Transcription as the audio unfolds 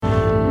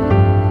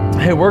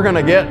Hey, we're going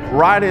to get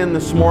right in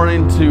this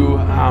morning to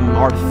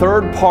our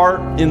third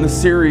part in the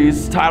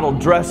series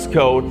titled Dress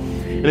Code.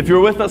 And if you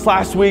were with us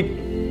last week,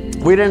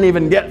 we didn't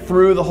even get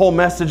through the whole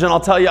message. And I'll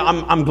tell you,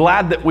 I'm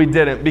glad that we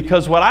didn't,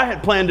 because what I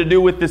had planned to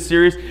do with this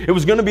series, it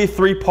was going to be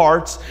 3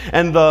 parts.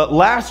 And the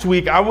last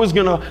week, I was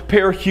going to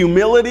pair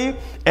humility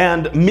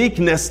and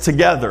meekness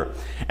together.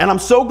 And I'm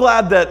so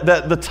glad that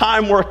the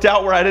time worked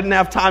out where I didn't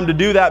have time to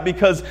do that,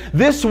 because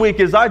this week,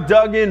 as I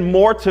dug in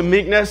more to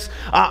meekness,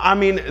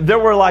 there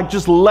were like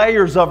just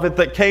layers of it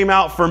that came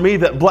out for me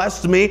that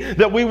blessed me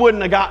that we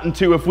wouldn't have gotten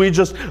to if we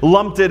just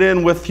lumped it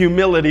in with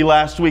humility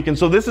last week. And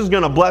so this is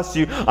going to bless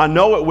you. I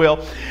know it will.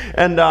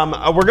 And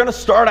we're going to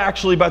start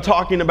actually by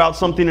talking about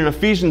something in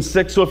Ephesians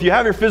 6. So if you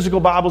have your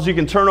physical Bibles, you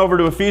can turn over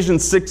to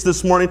Ephesians 6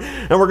 this morning.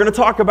 And we're going to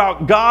talk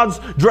about God's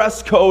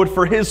dress code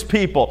for His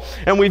people.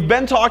 And we've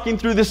been talking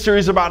through this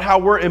series about how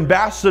we're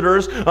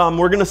ambassadors.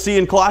 We're going to see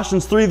in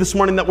Colossians 3 this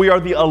morning that we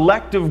are the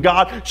elect of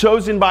God,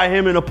 chosen by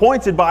Him and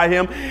appointed by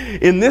Him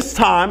in this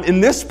time,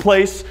 in this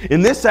place,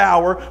 in this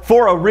hour,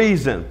 for a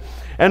reason.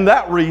 And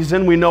that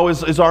reason we know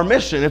is our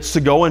mission. It's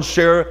to go and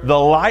share the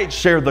light,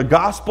 share the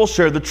gospel,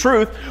 share the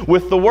truth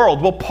with the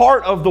world. Well,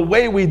 part of the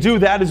way we do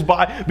that is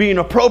by being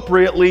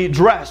appropriately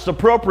dressed,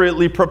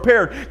 appropriately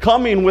prepared,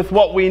 coming with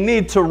what we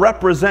need to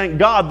represent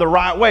God the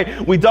right way.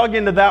 We dug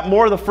into that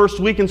more the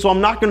first week, and so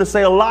I'm not going to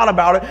say a lot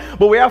about it,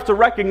 but we have to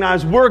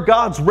recognize we're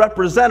God's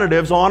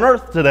representatives on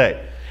earth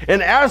today.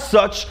 And as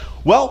such,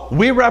 well,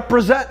 we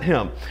represent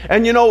Him.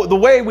 And you know, the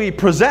way we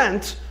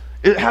present,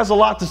 it has a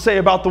lot to say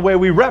about the way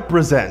we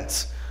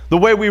represent. The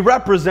way we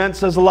represent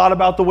says a lot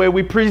about the way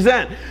we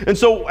present. And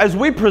so as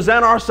we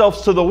present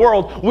ourselves to the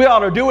world, we ought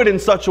to do it in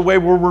such a way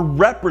where we're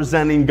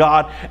representing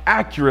God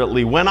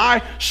accurately. When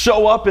I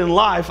show up in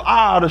life,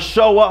 I ought to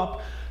show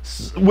up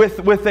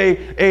with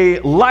a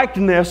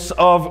likeness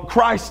of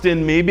Christ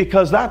in me,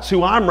 because that's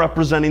who I'm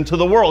representing to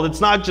the world. It's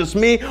not just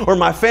me or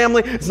my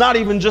family. It's not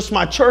even just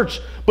my church,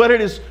 but it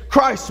is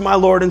Christ, my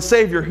Lord and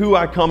Savior, who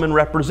I come and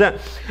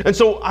represent. And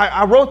so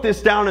I wrote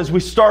this down as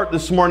we start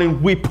this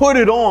morning. We put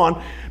it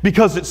on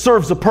because it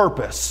serves a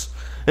purpose.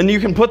 And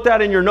you can put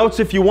that in your notes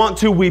if you want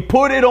to. We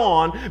put it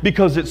on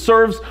because it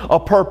serves a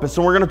purpose.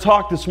 And we're going to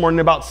talk this morning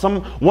about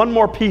one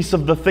more piece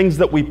of the things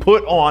that we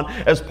put on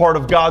as part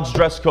of God's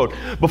dress code.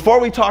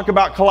 Before we talk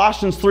about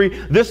Colossians 3,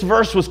 this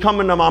verse was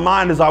coming to my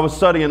mind as I was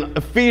studying.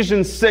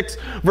 Ephesians 6,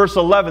 verse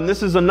 11.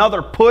 This is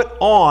another put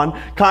on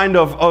kind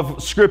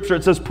of scripture.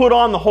 It says, put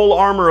on the whole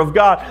armor of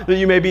God that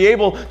you may be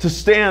able to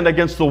stand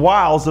against the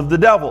wiles of the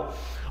devil.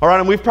 All right,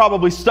 and we've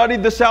probably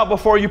studied this out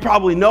before. You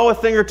probably know a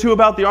thing or two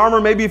about the armor.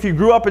 Maybe if you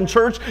grew up in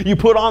church, you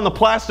put on the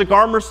plastic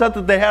armor set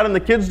that they had in the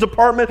kids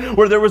department,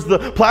 where there was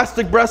the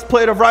plastic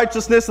breastplate of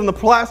righteousness and the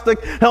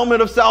plastic helmet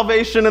of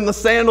salvation and the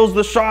sandals,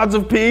 the shods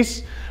of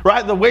peace,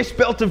 right? The waist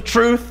belt of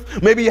truth.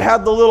 Maybe you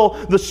had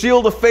the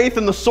shield of faith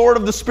and the sword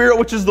of the Spirit,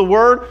 which is the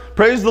Word.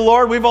 Praise the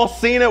Lord. We've all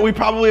seen it. We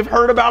probably have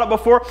heard about it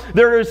before.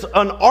 There is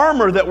an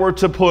armor that we're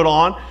to put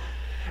on.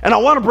 And I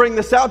want to bring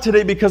this out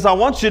today because I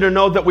want you to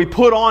know that we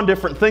put on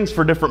different things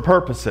for different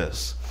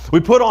purposes. We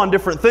put on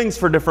different things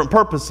for different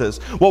purposes.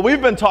 What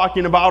we've been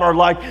talking about are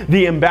like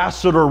the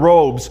ambassador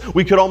robes.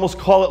 We could almost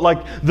call it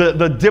like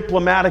the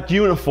diplomatic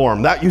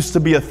uniform. That used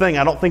to be a thing.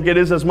 I don't think it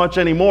is as much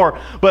anymore.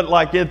 But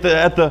like at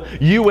the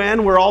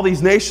UN, where all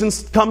these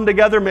nations come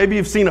together, maybe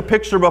you've seen a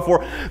picture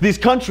before. These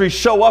countries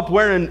show up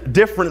wearing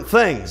different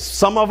things.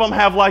 Some of them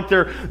have like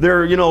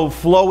their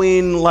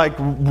flowing like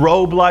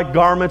robe-like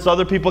garments.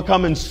 Other people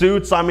come in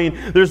suits. I mean,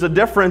 there's a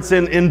difference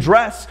in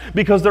dress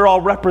because they're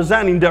all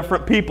representing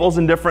different peoples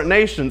and different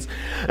nations.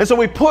 And so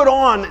we put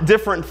on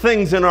different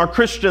things in our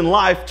Christian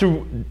life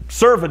to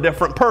serve a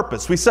different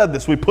purpose. We said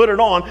this. We put it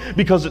on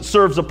because it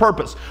serves a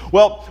purpose.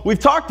 Well, we've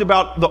talked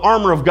about the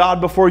armor of God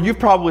before. You've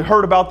probably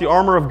heard about the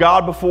armor of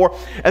God before.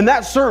 And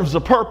that serves a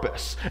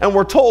purpose. And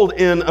we're told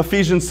in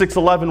Ephesians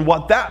 6:11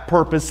 what that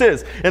purpose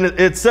is. And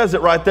it says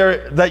it right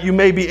there, that you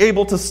may be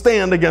able to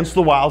stand against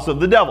the wiles of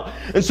the devil.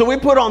 And so we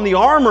put on the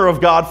armor of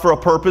God for a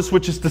purpose,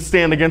 which is to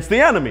stand against the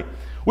enemy.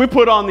 We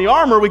put on the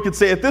armor, we could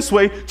say it this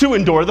way, to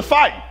endure the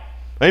fight.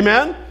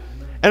 Amen?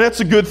 And it's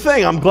a good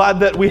thing. I'm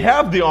glad that we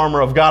have the armor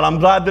of God. I'm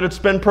glad that it's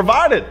been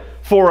provided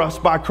for us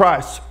by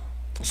Christ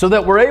so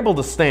that we're able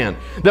to stand,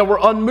 that we're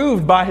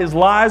unmoved by His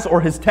lies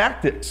or His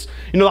tactics.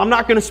 You know, I'm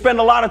not going to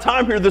spend a lot of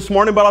time here this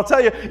morning, but I'll tell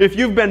you, if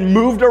you've been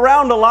moved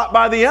around a lot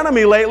by the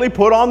enemy lately,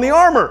 put on the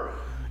armor.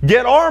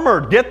 Get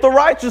armored. Get the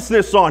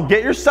righteousness on.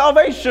 Get your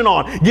salvation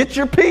on. Get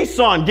your peace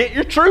on. Get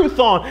your truth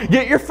on.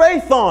 Get your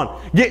faith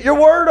on. Get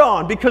your word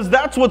on. Because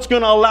that's what's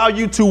going to allow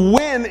you to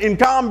win in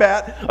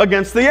combat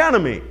against the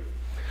enemy.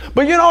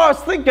 But you know, I was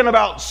thinking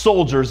about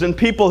soldiers and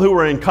people who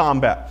are in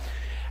combat.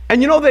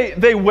 And you know,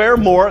 they wear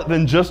more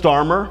than just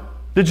armor.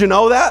 Did you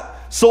know that?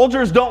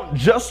 Soldiers don't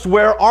just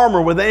wear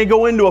armor. When they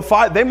go into a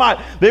fight, they might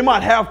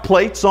have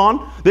plates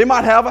on. They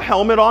might have a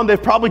helmet on.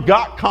 They've probably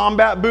got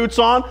combat boots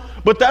on.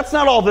 But that's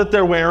not all that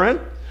they're wearing.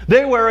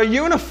 They wear a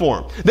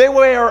uniform. They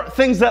wear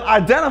things that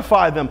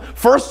identify them.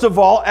 First of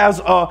all, as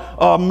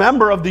a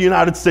member of the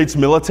United States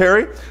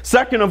military.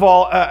 Second of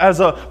all,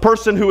 as a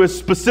person who is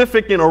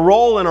specific in a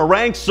role and a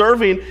rank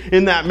serving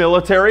in that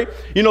military.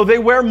 You know, they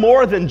wear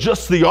more than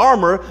just the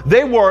armor.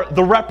 They wear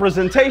the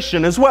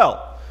representation as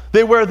well.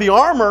 They wear the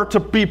armor to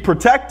be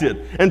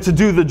protected and to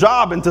do the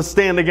job and to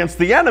stand against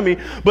the enemy,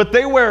 but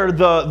they wear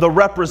the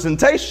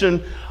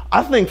representation,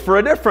 I think, for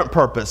a different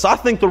purpose. I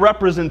think the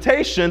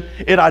representation,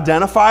 it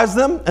identifies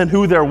them and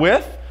who they're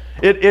with.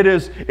 It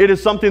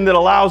is something that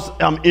allows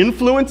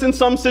influence in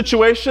some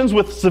situations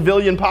with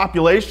civilian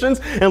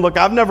populations. And look,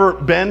 I've never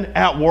been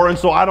at war, and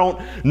so I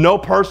don't know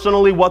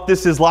personally what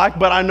this is like.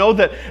 But I know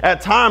that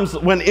at times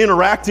when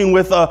interacting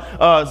with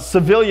a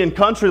civilian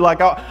country, like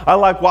I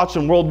like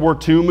watching World War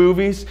II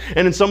movies.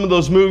 And in some of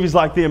those movies,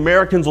 like the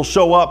Americans will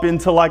show up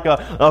into like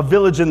a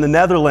village in the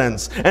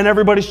Netherlands. And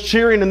everybody's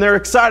cheering and they're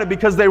excited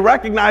because they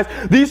recognize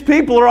these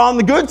people are on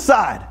the good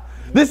side.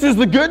 This is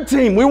the good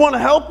team. We want to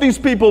help these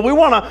people. We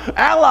want to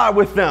ally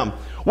with them.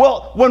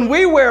 Well, when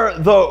we wear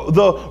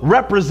the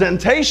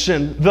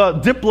representation, the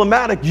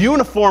diplomatic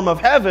uniform of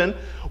heaven,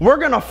 we're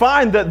going to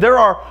find that there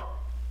are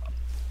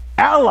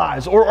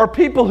allies or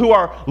people who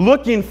are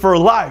looking for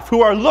life,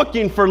 who are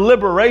looking for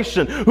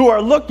liberation, who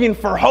are looking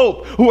for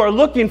hope, who are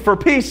looking for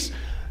peace.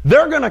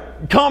 They're going to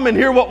come and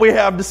hear what we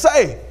have to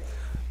say.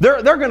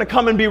 They're going to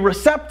come and be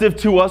receptive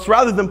to us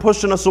rather than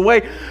pushing us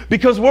away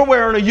because we're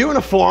wearing a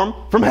uniform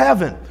from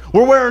heaven.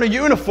 We're wearing a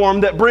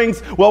uniform that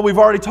brings, well, we've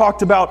already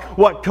talked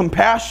about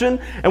compassion,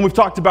 and we've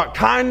talked about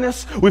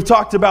kindness. We've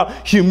talked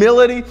about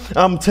humility.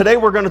 Today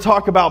we're going to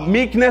talk about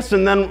meekness,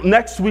 and then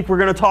next week we're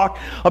going to talk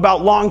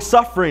about long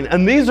suffering.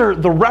 And these are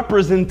the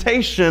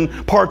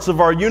representation parts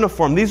of our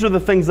uniform. These are the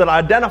things that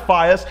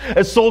identify us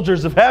as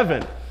soldiers of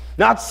heaven,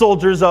 not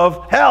soldiers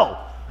of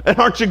hell. And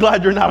aren't you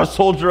glad you're not a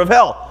soldier of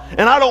hell?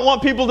 And I don't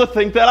want people to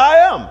think that I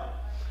am.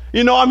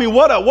 You know, I mean,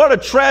 what a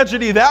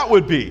tragedy that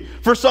would be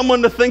for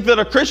someone to think that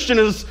a Christian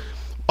is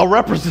a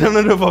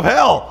representative of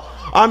hell.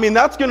 I mean,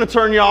 that's going to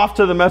turn you off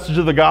to the message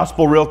of the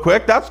gospel real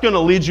quick. That's going to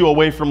lead you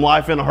away from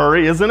life in a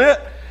hurry, isn't it?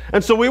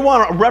 And so we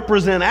want to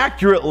represent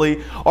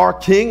accurately our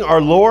King,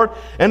 our Lord,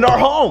 and our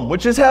home,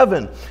 which is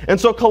heaven. And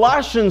so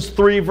Colossians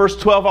 3, verse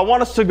 12, I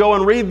want us to go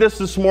and read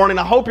this morning.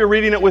 I hope you're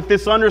reading it with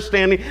this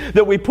understanding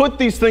that we put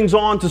these things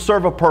on to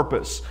serve a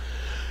purpose.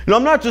 You know,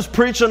 I'm not just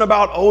preaching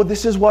about, oh,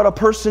 this is what a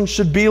person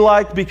should be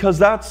like because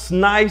that's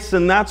nice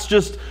and that's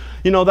just,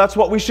 you know, that's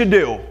what we should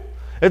do.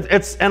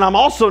 And I'm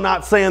also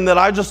not saying that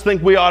I just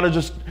think we ought to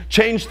just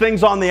change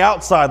things on the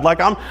outside. Like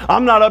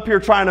I'm not up here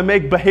trying to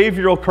make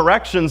behavioral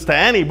corrections to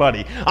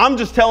anybody. I'm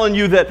just telling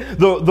you that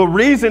the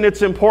reason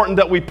it's important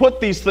that we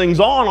put these things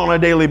on a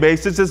daily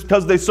basis is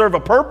because they serve a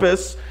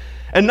purpose.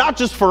 And not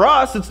just for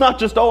us. It's not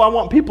just, oh, I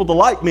want people to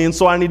like me and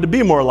so I need to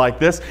be more like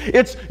this.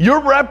 It's you're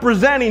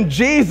representing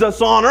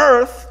Jesus on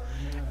earth,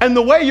 and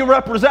the way you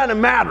represent him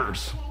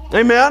matters.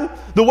 Amen?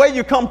 The way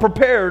you come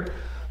prepared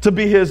to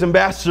be his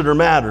ambassador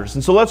matters.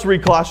 And so let's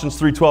read Colossians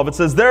 3:12. It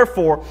says,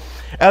 therefore,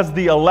 as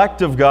the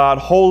elect of God,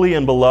 holy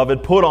and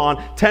beloved, put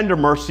on tender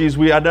mercies.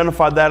 We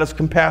identified that as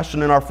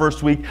compassion in our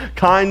first week.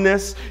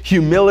 Kindness,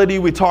 humility,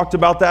 we talked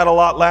about that a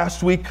lot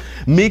last week.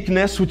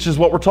 Meekness, which is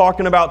what we're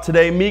talking about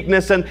today.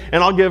 Meekness, and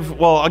I'll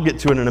get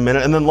to it in a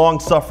minute. And then long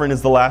suffering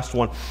is the last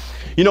one.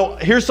 You know,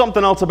 here's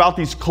something else about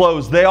these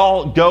clothes. They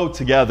all go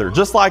together.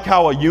 Just like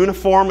how a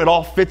uniform, it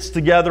all fits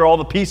together. All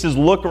the pieces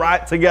look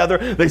right together.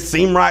 They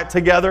seem right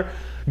together.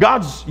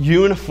 God's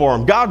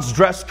uniform, God's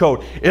dress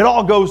code, it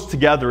all goes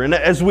together. And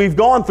as we've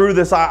gone through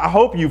this, I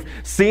hope you've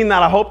seen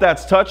that. I hope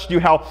that's touched you,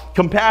 how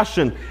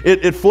compassion,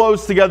 it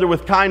flows together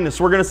with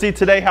kindness. We're going to see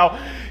today how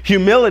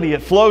humility,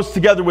 it flows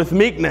together with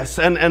meekness.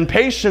 And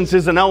patience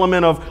is an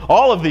element of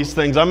all of these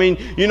things. I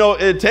mean, you know,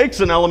 it takes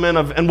an element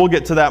of, and we'll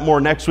get to that more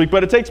next week,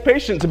 but it takes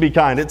patience to be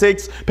kind. It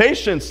takes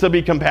patience to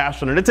be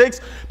compassionate. It takes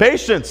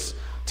patience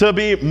to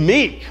be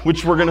meek,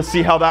 which we're going to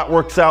see how that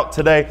works out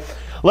today.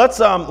 Let's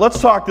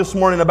talk this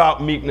morning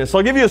about meekness.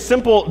 I'll give you a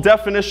simple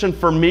definition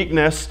for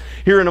meekness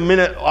here in a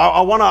minute.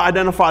 I want to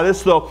identify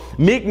this though.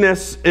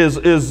 Meekness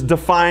is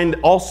defined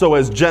also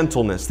as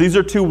gentleness. These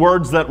are two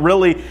words that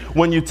really,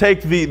 when you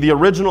take the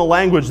original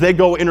language, they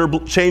go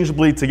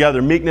interchangeably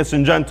together. Meekness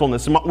and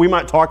gentleness. We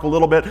might talk a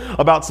little bit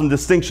about some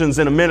distinctions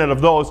in a minute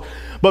of those.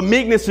 But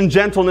meekness and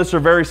gentleness are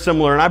very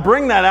similar. And I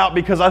bring that out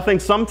because I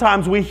think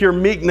sometimes we hear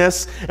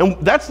meekness, and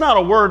that's not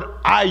a word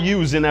I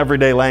use in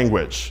everyday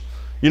language.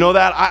 You know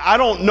that? I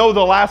don't know the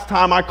last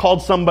time I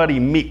called somebody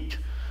meek.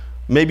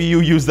 Maybe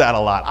you use that a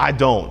lot. I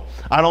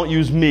don't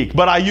use meek.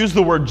 But I use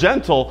the word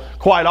gentle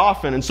quite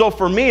often. And so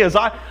for me, as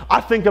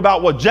I think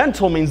about what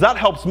gentle means, that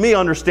helps me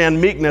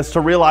understand meekness to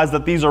realize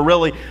that these are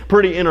really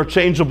pretty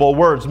interchangeable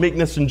words,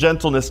 meekness and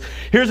gentleness.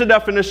 Here's a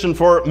definition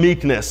for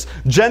meekness.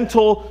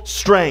 Gentle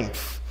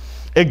strength.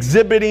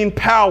 exhibiting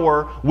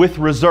power with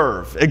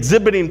reserve.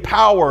 Exhibiting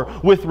power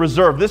with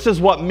reserve. This is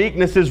what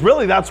meekness is.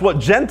 Really, that's what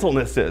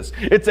gentleness is.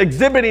 It's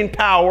exhibiting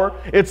power.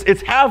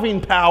 It's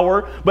having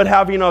power, but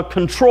having a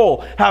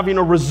control, having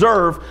a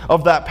reserve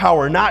of that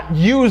power. Not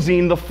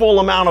using the full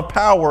amount of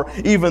power,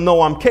 even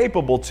though I'm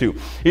capable to.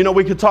 You know,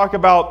 we could talk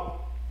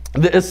about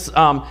this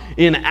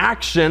in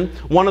action.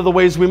 One of the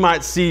ways we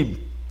might see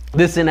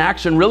this in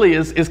action really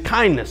is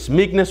kindness.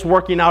 Meekness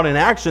working out in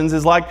actions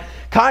is like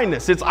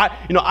kindness. I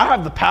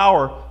have the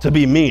power to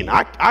be mean.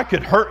 I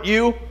could hurt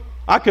you.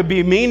 I could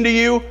be mean to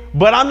you,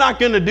 but I'm not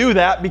going to do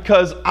that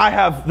because I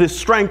have this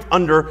strength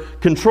under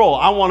control.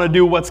 I want to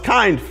do what's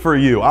kind for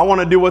you. I want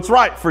to do what's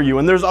right for you.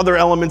 And there's other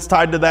elements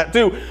tied to that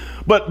too.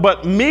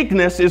 But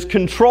meekness is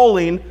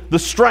controlling the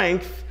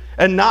strength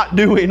and not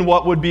doing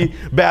what would be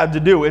bad to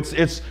do.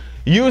 It's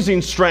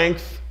using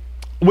strength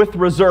with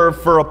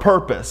reserve for a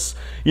purpose.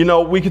 You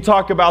know, we could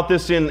talk about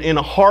this in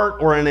a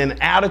heart or in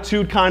an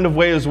attitude kind of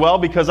way as well,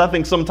 because I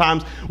think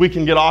sometimes we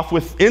can get off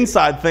with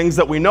inside things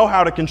that we know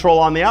how to control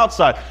on the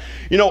outside.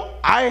 You know,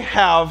 I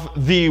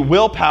have the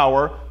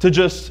willpower to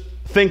just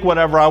think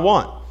whatever I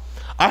want.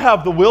 I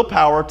have the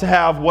willpower to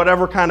have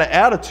whatever kind of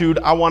attitude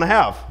I want to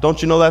have.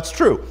 Don't you know that's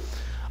true?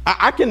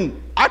 I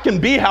can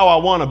be how I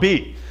want to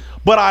be.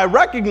 But I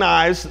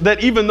recognize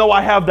that even though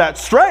I have that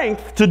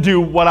strength to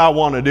do what I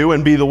want to do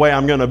and be the way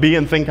I'm going to be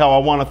and think how I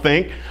want to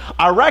think,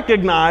 I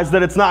recognize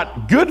that it's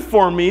not good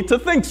for me to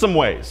think some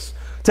ways,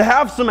 to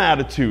have some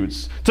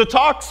attitudes, to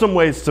talk some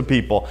ways to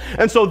people.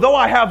 And so though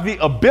I have the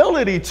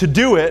ability to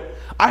do it,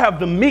 I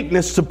have the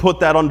meekness to put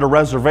that under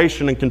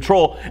reservation and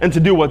control and to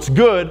do what's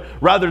good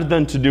rather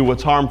than to do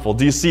what's harmful.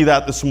 Do you see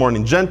that this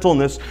morning?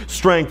 Gentleness,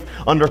 strength,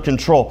 under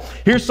control.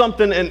 Here's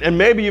something, and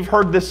maybe you've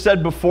heard this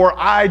said before.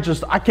 I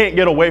can't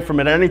get away from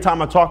it. Anytime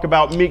I talk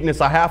about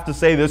meekness, I have to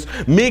say this.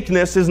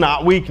 Meekness is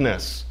not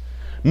weakness.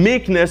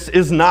 Meekness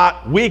is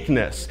not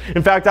weakness.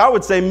 In fact, I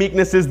would say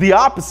meekness is the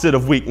opposite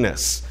of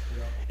weakness.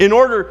 In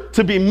order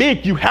to be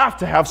meek, you have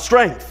to have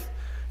strength.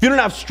 If you don't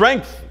have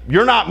strength,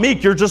 you're not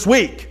meek, you're just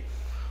weak.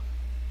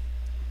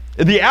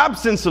 The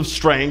absence of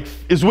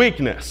strength is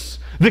weakness.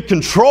 The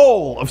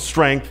control of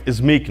strength is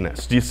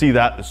meekness. Do you see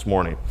that this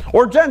morning?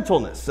 Or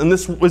gentleness. And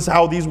this is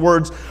how these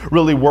words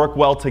really work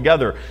well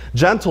together.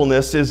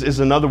 Gentleness is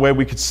another way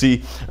we could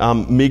see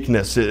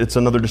meekness. It's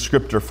another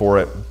descriptor for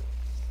it.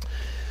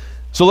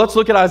 So let's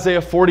look at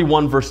Isaiah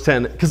 41 verse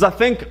 10, because I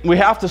think we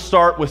have to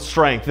start with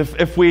strength.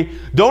 If we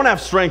don't have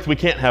strength, we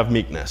can't have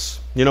meekness.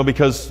 You know,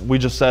 because we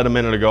just said a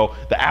minute ago,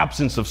 the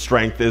absence of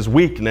strength is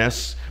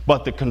weakness,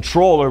 but the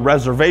control or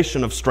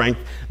reservation of strength,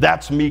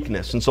 that's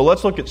meekness. And so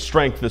let's look at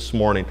strength this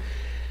morning.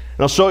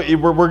 And I'll show you,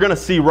 we're going to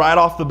see right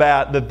off the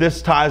bat that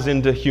this ties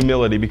into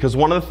humility, because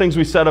one of the things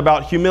we said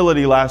about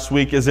humility last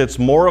week is it's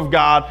more of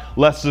God,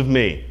 less of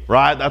me,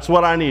 right? That's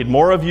what I need.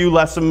 More of you,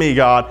 less of me,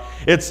 God.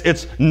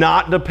 It's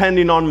not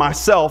depending on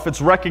myself.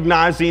 It's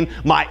recognizing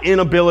my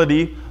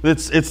inability.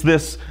 It's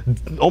this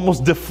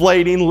almost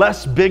deflating,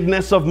 less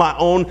bigness of my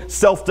own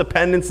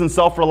self-dependence and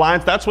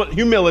self-reliance. That's what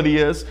humility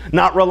is,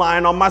 not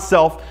relying on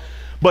myself.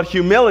 But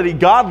humility,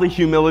 godly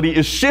humility,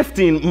 is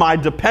shifting my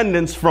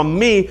dependence from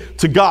me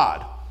to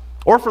God.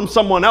 Or from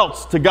someone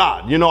else to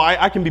God. You know,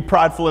 I can be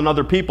prideful in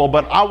other people,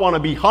 but I want to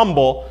be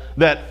humble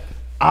that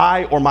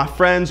I or my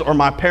friends or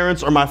my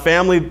parents or my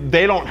family,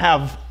 they don't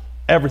have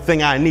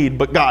everything I need,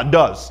 but God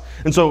does.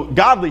 And so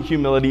godly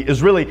humility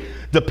is really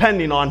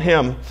depending on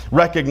Him,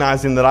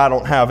 recognizing that I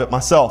don't have it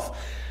myself.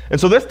 And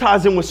so this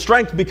ties in with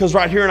strength, because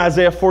right here in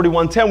Isaiah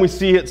 41:10 we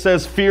see it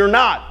says, "Fear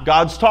not."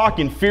 God's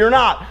talking. "Fear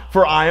not,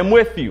 for I am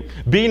with you.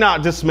 Be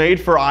not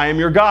dismayed, for I am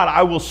your God.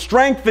 I will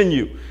strengthen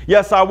you.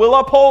 Yes, I will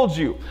uphold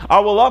you. I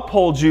will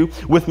uphold you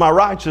with my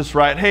righteous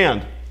right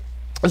hand."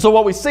 And so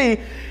what we see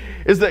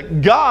is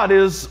that God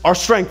is our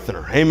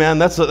strengthener. Amen.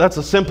 That's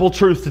a simple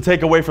truth to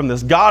take away from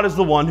this. God is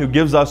the one who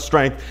gives us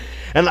strength.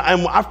 And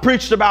I've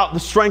preached about the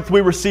strength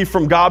we receive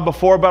from God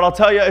before, but I'll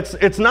tell you,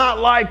 it's not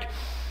like,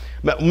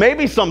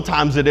 maybe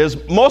sometimes it is.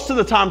 Most of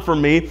the time for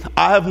me,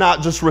 I have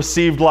not just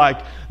received like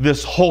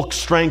this Hulk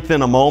strength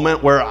in a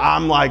moment where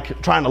I'm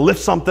like trying to lift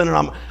something,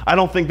 and I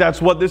don't think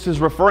that's what this is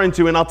referring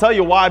to. And I'll tell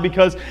you why,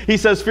 because He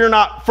says, "Fear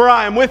not, for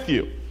I am with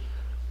you."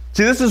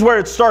 See, this is where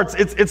it starts.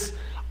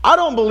 I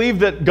don't believe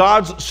that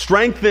God's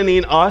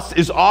strengthening us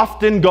is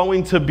often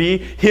going to be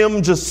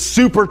Him just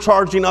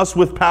supercharging us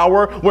with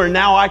power where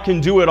now I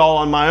can do it all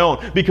on my own.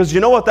 Because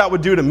you know what that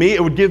would do to me?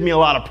 It would give me a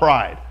lot of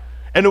pride.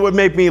 And it would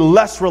make me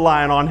less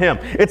reliant on Him.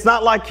 It's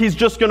not like He's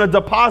just going to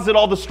deposit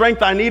all the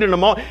strength I need in a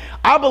moment.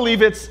 I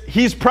believe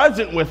He's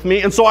present with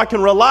me, and so I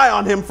can rely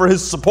on Him for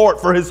His support,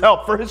 for His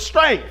help, for His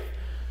strength.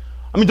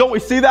 I mean, don't we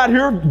see that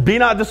here? "Be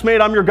not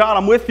dismayed, I'm your God,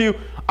 I'm with you.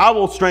 I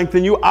will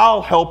strengthen you,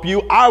 I'll help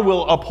you, I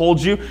will uphold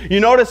you."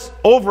 You notice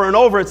over and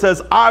over it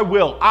says, "I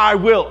will, I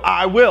will,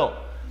 I will."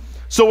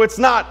 So it's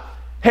not,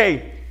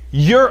 hey,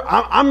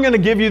 I'm going to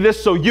give you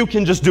this so you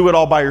can just do it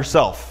all by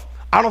yourself.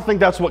 I don't think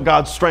that's what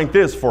God's strength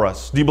is for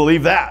us. Do you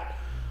believe that?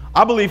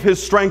 I believe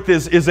His strength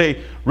is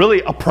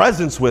really a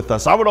presence with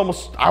us. I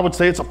would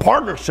say it's a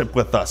partnership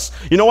with us.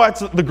 You know why it's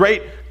the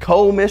great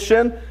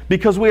co-mission?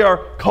 Because we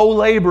are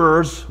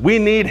co-laborers. We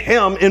need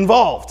Him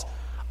involved.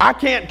 I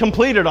can't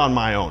complete it on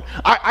my own.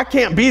 I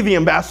can't be the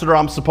ambassador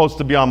I'm supposed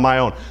to be on my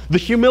own. The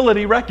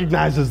humility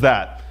recognizes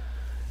that.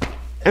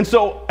 And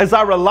so as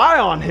I rely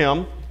on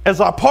Him, as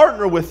I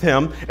partner with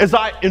Him, as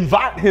I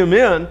invite Him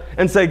in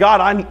and say,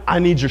 God, I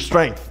need your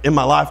strength in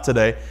my life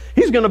today,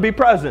 He's going to be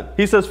present.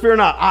 He says, fear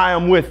not, I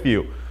am with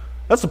you.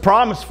 That's a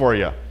promise for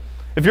you.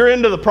 If you're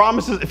into the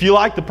promises, if you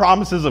like the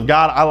promises of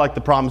God, I like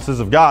the promises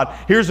of God.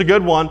 Here's a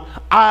good one.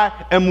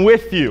 I am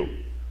with you.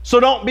 So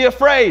don't be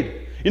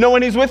afraid. You know,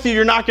 when He's with you,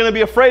 you're not going to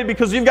be afraid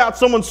because you've got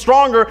someone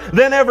stronger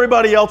than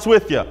everybody else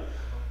with you.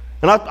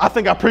 And I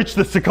think I preached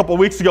this a couple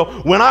weeks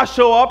ago. When I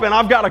show up and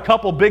I've got a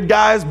couple big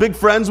guys, big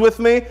friends with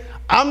me,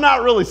 I'm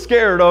not really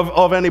scared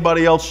of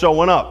anybody else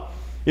showing up.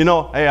 You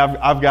know, hey,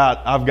 I've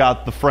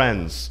got the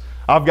friends.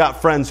 I've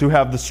got friends who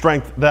have the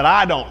strength that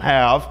I don't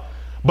have,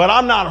 but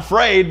I'm not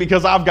afraid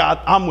because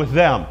I'm with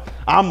them.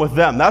 I'm with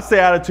them. That's the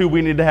attitude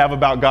we need to have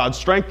about God's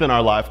strength in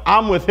our life.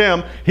 I'm with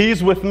Him.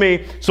 He's with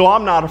me, so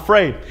I'm not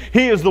afraid.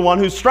 He is the one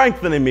who's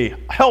strengthening me,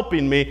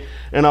 helping me,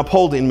 and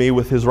upholding me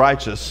with His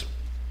righteous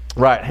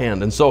right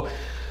hand. And so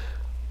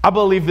I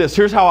believe this.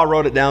 Here's how I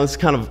wrote it down. This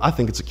is I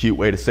think it's a cute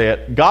way to say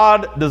it.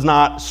 God does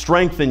not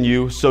strengthen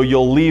you so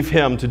you'll leave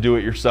Him to do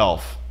it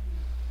yourself.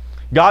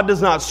 God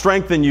does not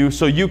strengthen you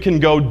so you can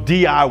go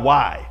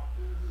DIY.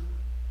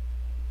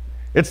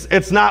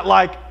 It's not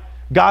like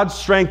God's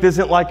strength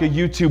isn't like a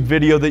YouTube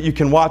video that you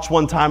can watch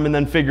one time and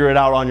then figure it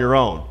out on your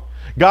own.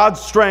 God's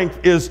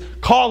strength is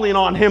calling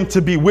on Him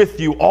to be with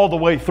you all the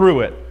way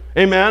through it.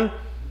 Amen?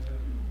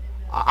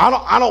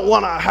 I don't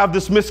want to have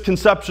this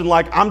misconception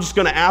like I'm just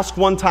going to ask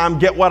one time,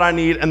 get what I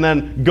need, and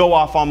then go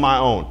off on my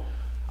own.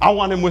 I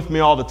want Him with me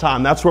all the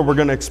time. That's where we're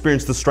going to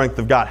experience the strength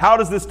of God. How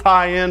does this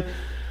tie in?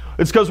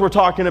 It's because we're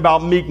talking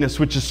about meekness,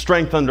 which is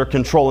strength under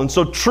control. And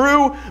so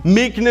true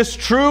meekness,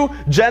 true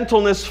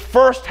gentleness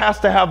first has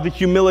to have the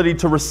humility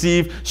to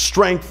receive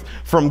strength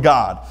from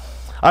God.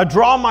 I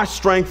draw my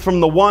strength from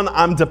the one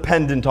I'm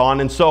dependent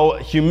on. And so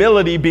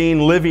humility, being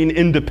living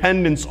in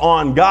dependence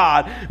on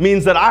God,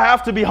 means that I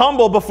have to be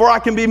humble before I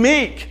can be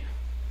meek.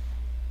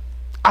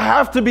 I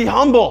have to be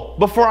humble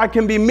before I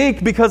can be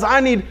meek because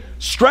I need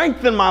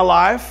strength in my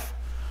life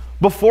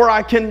before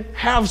I can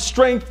have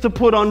strength to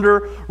put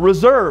under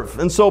reserve.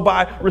 And so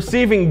by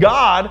receiving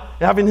God,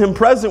 having Him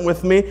present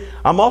with me,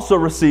 I'm also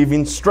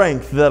receiving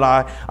strength that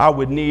I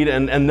would need.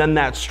 And then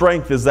that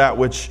strength is that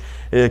which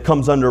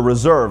comes under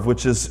reserve,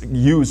 which is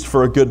used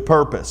for a good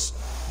purpose.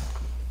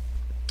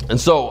 And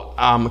so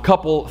a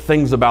couple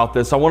things about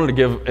this. I wanted to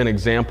give an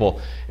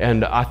example.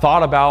 And I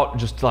thought about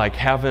just like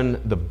having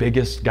the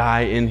biggest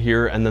guy in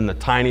here and then the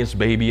tiniest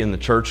baby in the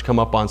church come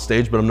up on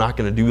stage, but I'm not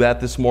going to do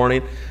that this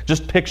morning.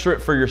 Just picture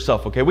it for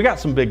yourself, okay? We got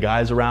some big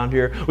guys around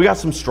here. We got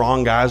some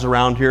strong guys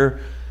around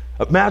here.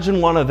 Imagine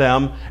one of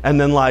them and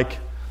then like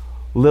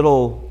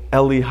little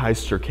Ellie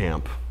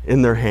Heisterkamp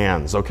in their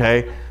hands,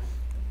 okay?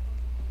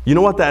 You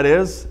know what that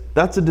is?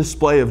 That's a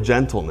display of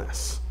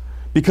gentleness.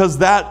 Because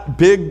that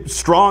big,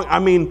 strong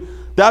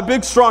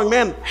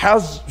man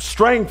has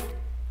strength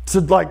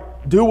to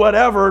like do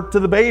whatever to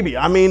the baby.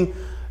 I mean,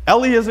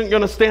 Ellie isn't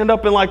going to stand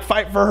up and like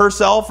fight for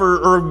herself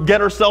or get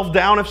herself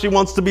down if she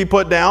wants to be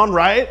put down,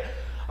 right?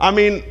 I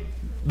mean,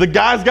 the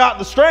guy's got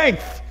the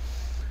strength.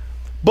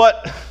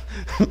 But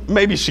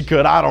maybe she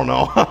could, I don't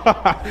know.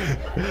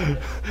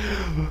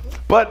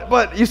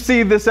 But you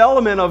see, this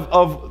element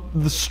of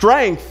the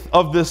strength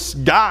of this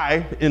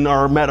guy in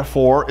our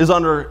metaphor is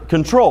under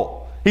control.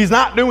 He's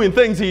not doing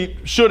things he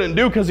shouldn't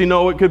do because he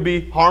knows it could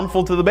be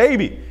harmful to the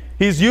baby.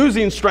 He's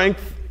using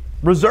strength,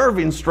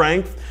 reserving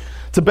strength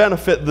to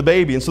benefit the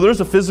baby. And so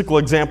there's a physical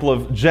example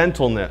of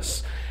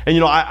gentleness.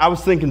 And I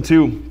was thinking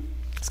too,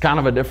 it's kind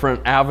of a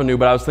different avenue,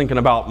 but I was thinking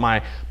about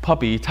my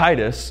puppy,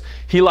 Titus.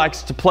 He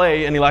likes to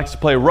play, and he likes to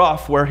play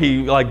rough, where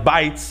he like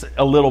bites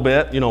a little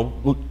bit,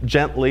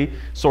 gently,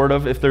 sort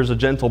of, if there's a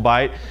gentle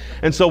bite.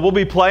 And so we'll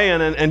be playing,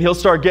 and he'll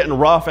start getting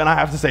rough, and I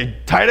have to say,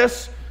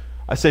 Titus,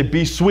 I say,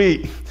 be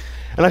sweet.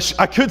 And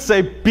I could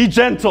say, be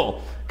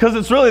gentle, because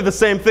it's really the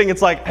same thing.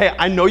 It's like, hey,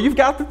 I know you've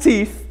got the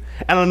teeth,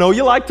 and I know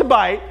you like to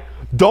bite.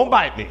 Don't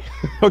bite me,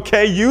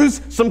 okay? Use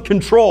some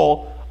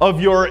control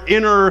of your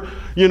inner,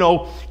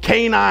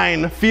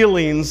 canine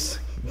feelings.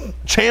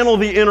 Channel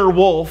the inner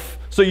wolf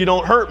so you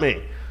don't hurt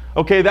me,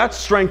 okay? That's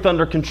strength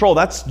under control.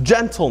 That's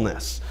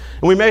gentleness.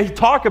 And we may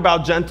talk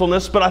about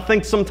gentleness, but I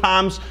think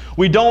sometimes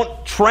we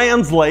don't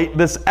translate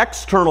this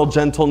external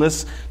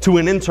gentleness to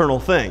an internal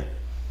thing.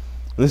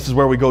 This is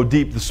where we go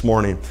deep this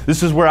morning.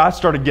 This is where I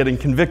started getting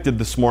convicted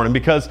this morning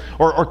because,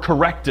 or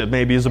corrected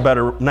maybe is a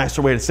better,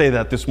 nicer way to say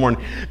that this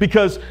morning.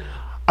 Because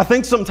I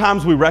think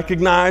sometimes we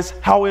recognize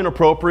how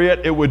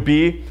inappropriate it would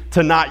be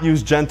to not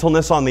use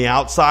gentleness on the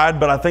outside,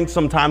 but I think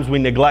sometimes we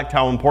neglect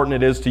how important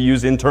it is to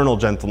use internal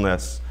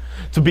gentleness.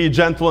 To be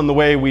gentle in the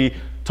way we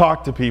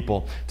talk to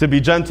people, to be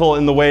gentle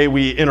in the way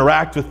we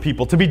interact with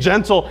people, to be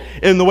gentle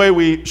in the way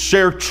we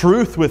share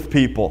truth with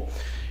people.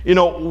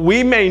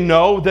 we may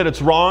know that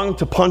it's wrong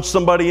to punch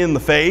somebody in the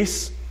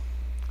face,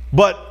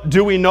 but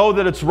do we know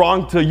that it's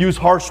wrong to use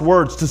harsh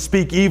words, to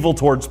speak evil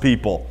towards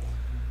people?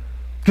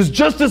 Because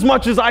just as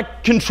much as I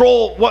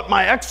control what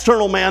my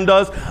external man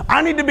does,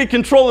 I need to be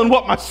controlling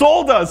what my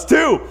soul does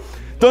too.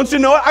 Don't you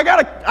know it?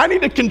 I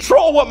need to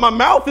control what my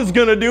mouth is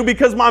going to do,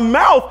 because my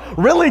mouth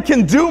really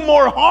can do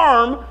more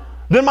harm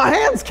than my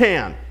hands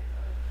can.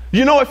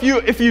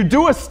 If you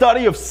do a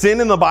study of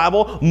sin in the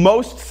Bible,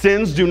 most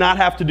sins do not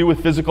have to do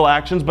with physical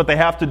actions, but they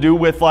have to do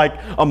with like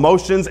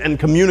emotions and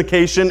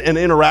communication and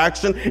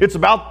interaction. It's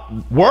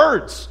about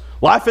words.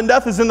 Life and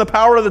death is in the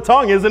power of the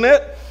tongue, isn't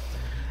it?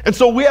 And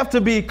so we have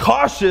to be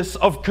cautious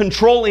of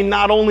controlling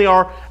not only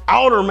our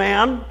outer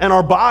man and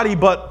our body,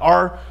 but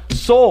our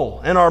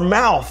soul and our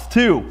mouth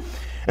too.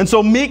 And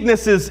so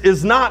meekness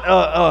is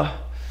not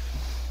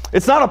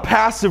it's not a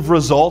passive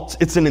result,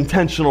 it's an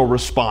intentional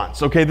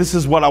response. Okay, this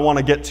is what I want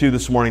to get to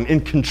this morning.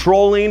 In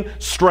controlling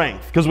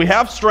strength. Because we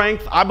have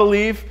strength, I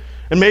believe,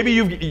 and maybe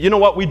you know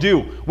what we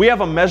do. We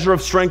have a measure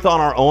of strength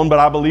on our own, but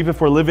I believe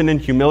if we're living in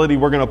humility,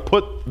 we're going to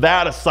put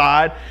that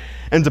aside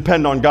and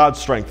depend on God's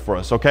strength for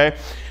us, okay?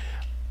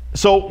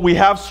 So we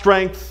have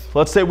strength.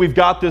 Let's say we've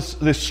got this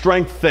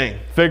strength thing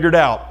figured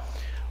out.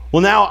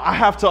 Well, now I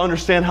have to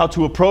understand how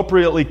to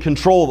appropriately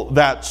control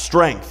that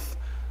strength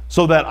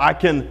so that I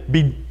can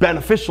be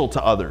beneficial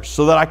to others,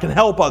 so that I can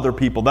help other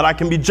people, that I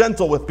can be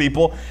gentle with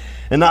people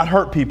and not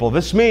hurt people.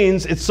 This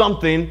means it's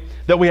something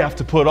that we have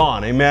to put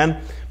on,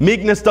 amen?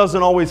 Meekness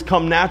doesn't always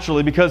come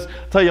naturally, because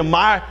I'll tell you,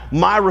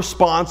 my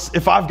response,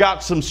 if I've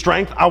got some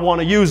strength, I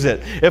want to use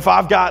it. If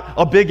I've got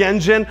a big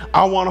engine,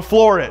 I want to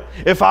floor it.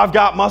 If I've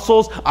got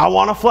muscles, I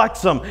want to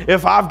flex them.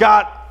 If I've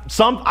got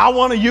I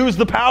want to use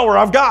the power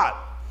I've got.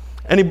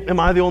 Am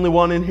I the only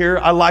one in here?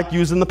 I like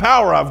using the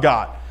power I've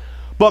got.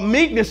 But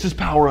meekness is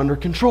power under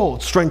control.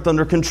 It's strength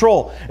under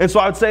control. And so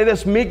I would say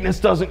this,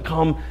 meekness doesn't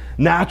come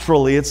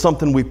naturally. It's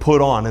something we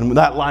put on. And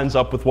that lines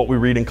up with what we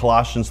read in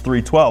Colossians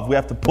 3:12. We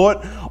have to put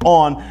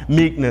on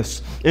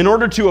meekness. In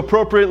order to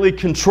appropriately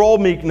control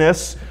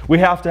meekness, we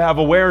have to have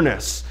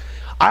awareness.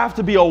 I have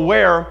to be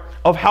aware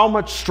of how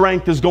much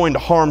strength is going to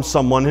harm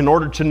someone in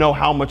order to know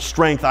how much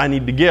strength I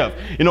need to give.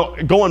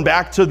 Going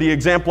back to the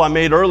example I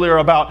made earlier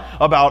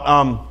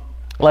about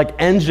like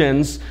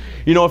engines,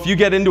 if you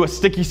get into a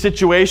sticky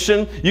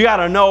situation, you got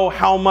to know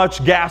how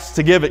much gas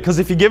to give it. Because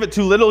if you give it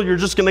too little, you're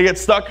just going to get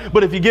stuck.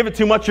 But if you give it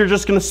too much, you're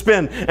just going to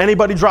spin.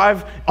 Anybody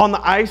drive on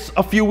the ice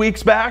a few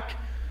weeks back?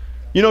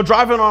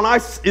 Driving on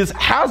ice is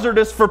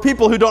hazardous for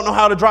people who don't know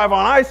how to drive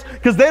on ice,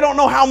 because they don't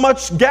know how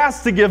much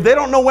gas to give. They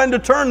don't know when to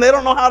turn. They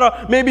don't know how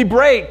to maybe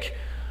brake.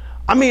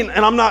 And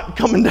I'm not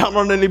coming down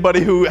on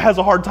anybody who has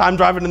a hard time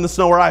driving in the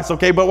snow or ice,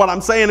 okay? But what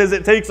I'm saying is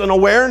it takes an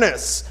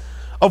awareness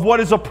of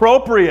what is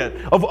appropriate,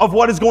 of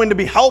what is going to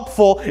be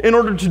helpful in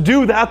order to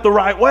do that the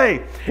right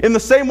way. In the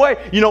same way,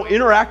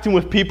 interacting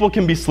with people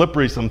can be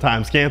slippery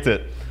sometimes, can't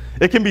it?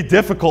 It can be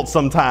difficult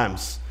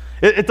sometimes.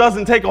 It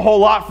doesn't take a whole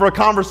lot for a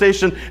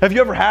conversation. Have you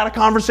ever had a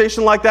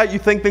conversation like that? You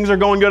think things are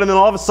going good, and then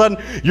all of a sudden,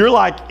 you're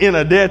like in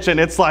a ditch, and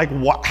it's like,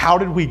 how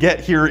did we get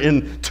here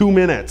in 2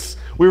 minutes?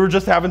 We were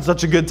just having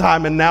such a good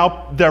time, and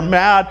now they're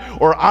mad,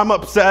 or I'm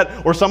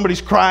upset, or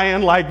somebody's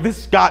crying. Like,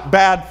 this got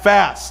bad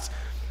fast.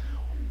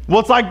 Well,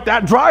 it's like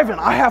that driving.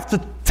 I have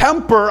to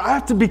temper. I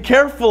have to be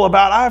careful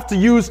about. I have to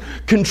use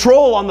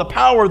control on the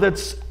power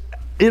that's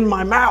in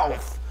my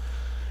mouth.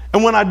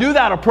 And when I do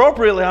that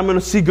appropriately, I'm going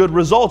to see good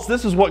results.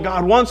 This is what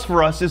God wants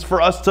for us, is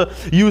for us to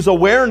use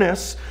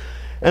awareness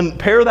and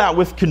pair that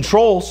with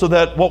control, so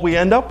that what we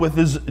end up with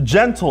is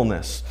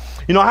gentleness.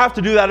 I have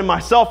to do that in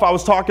myself. I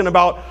was talking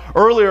about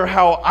earlier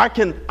how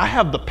I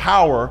have the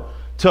power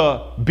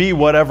to be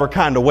whatever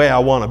kind of way I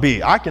want to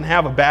be. I can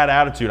have a bad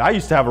attitude. I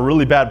used to have a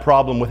really bad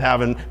problem with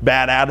having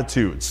bad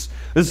attitudes.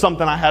 This is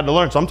something I had to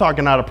learn. So I'm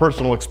talking out of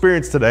personal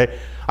experience today.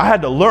 I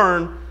had to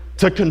learn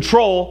to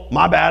control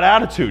my bad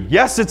attitude.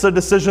 Yes, it's a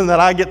decision that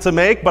I get to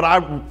make, but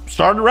I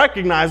started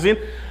recognizing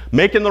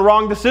making the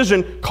wrong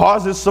decision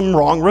causes some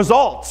wrong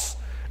results.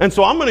 And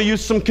so I'm going to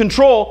use some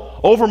control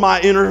over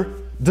my inner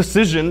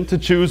decision to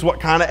choose what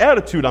kind of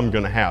attitude I'm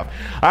going to have.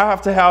 I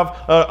have to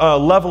have a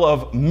level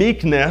of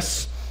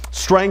meekness,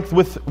 strength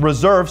with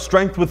reserve,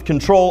 strength with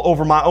control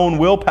over my own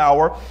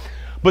willpower.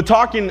 But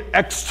talking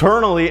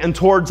externally and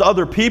towards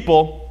other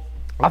people,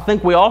 I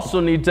think we also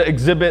need to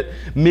exhibit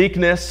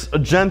meekness,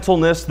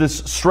 gentleness, this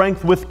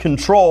strength with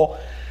control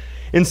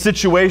in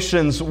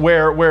situations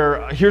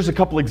where here's a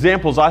couple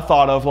examples I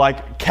thought of,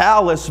 like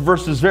callous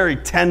versus very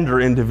tender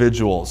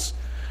individuals.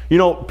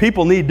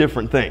 People need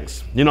different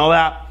things. You know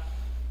that?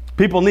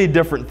 People need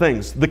different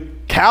things. The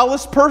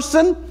callous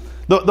person,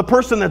 the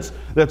person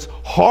that's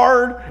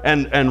hard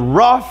and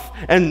rough,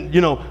 and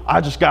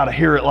I just got to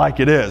hear it like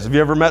it is. Have you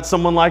ever met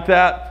someone like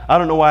that? I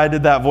don't know why I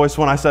did that voice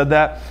when I said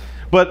that.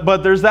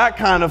 But there's that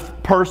kind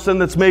of person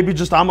that's maybe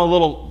just, I'm a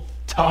little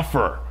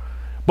tougher.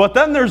 But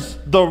then there's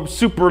the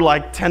super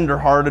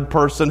tender-hearted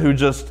person who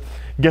just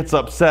gets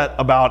upset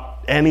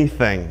about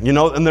anything,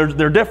 and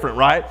they're different,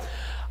 right?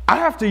 I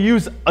have to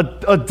use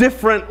a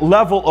different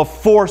level of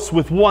force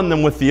with one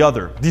than with the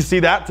other. Do you see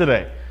that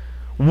today?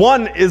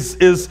 One is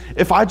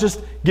if I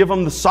just give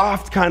them the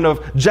soft kind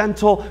of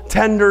gentle,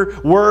 tender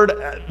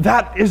word,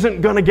 that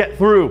isn't going to get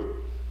through.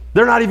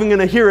 They're not even going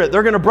to hear it.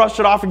 They're going to brush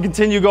it off and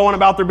continue going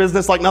about their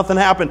business like nothing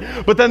happened.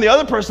 But then the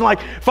other person, like,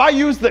 if I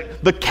use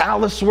the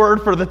callous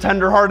word for the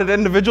tender-hearted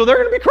individual, they're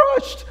going to be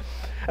crushed.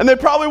 And they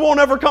probably won't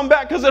ever come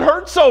back because it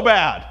hurts so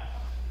bad.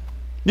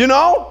 You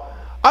know?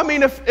 I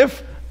mean,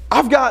 if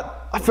I've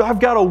got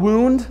a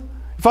wound,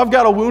 if I've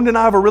got a wound and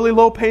I have a really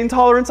low pain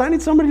tolerance, I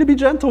need somebody to be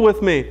gentle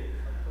with me.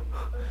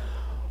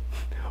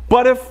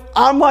 But if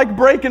I'm like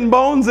breaking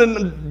bones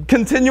and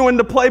continuing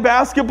to play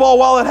basketball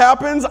while it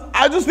happens,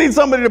 I just need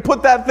somebody to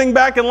put that thing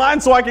back in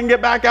line so I can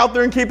get back out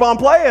there and keep on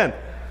playing.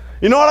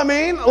 You know what I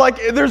mean? Like,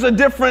 there's a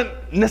different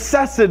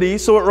necessity,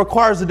 so it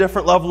requires a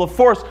different level of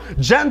force.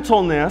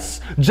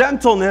 Gentleness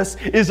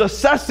is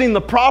assessing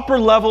the proper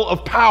level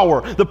of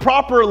power, the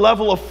proper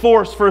level of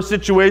force for a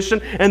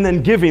situation, and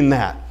then giving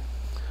that.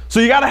 So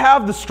you got to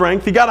have the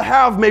strength, you got to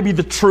have maybe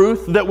the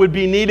truth that would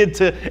be needed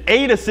to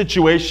aid a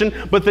situation,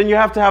 but then you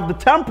have to have the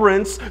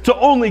temperance to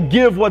only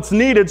give what's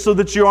needed so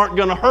that you aren't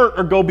going to hurt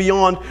or go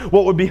beyond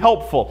what would be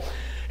helpful.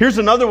 Here's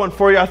another one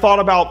for you. I thought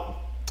about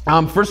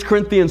 1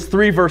 Corinthians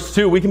 3 verse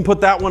 2. We can put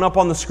that one up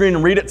on the screen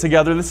and read it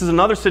together. This is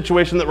another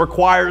situation that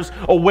requires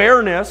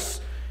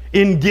awareness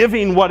in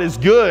giving what is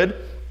good.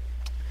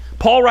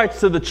 Paul writes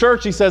to the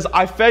church, he says,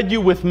 I fed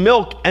you with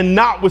milk and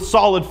not with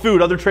solid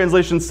food. Other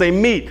translations say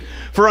meat.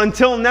 For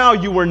until now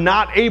you were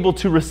not able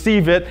to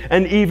receive it,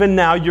 and even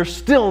now you're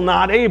still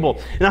not able.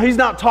 Now he's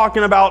not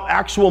talking about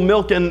actual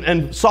milk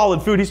and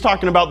solid food. He's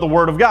talking about the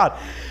Word of God.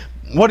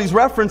 What he's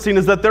referencing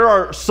is that there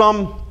are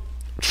some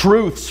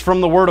truths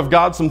from the Word of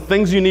God, some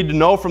things you need to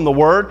know from the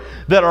Word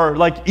that are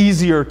like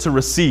easier to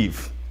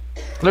receive.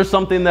 There's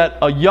something that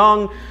a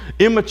young,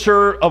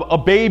 immature, a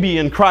baby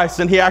in Christ,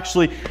 and he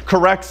actually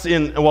corrects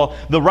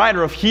the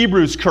writer of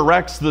Hebrews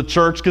corrects the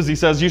church because he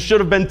says, you should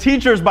have been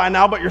teachers by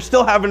now, but you're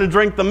still having to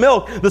drink the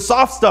milk, the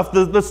soft stuff,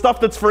 the stuff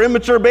that's for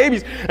immature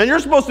babies, and you're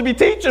supposed to be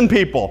teaching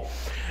people.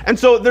 And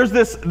so there's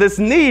this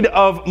need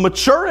of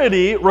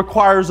maturity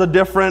requires a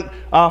different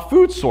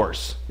food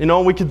source. You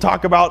know, we can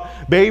talk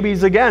about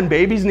babies again.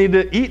 Babies need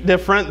to eat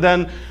different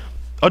than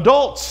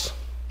adults,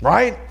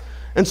 right?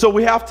 And so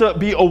we have to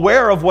be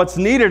aware of what's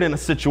needed in a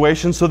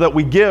situation so that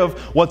we give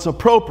what's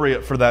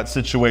appropriate for that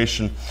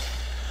situation.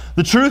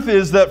 The truth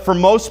is that for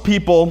most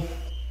people,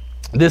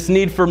 this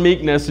need for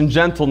meekness and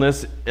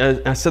gentleness,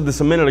 I said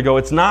this a minute ago,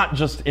 it's not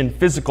just in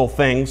physical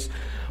things,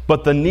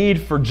 but the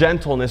need for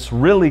gentleness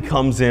really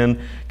comes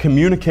in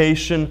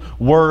communication,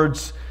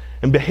 words,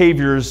 and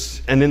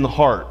behaviors, and in the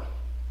heart.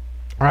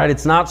 All right,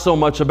 it's not so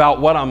much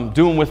about what I'm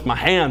doing with my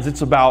hands,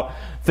 it's about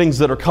things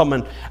that are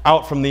coming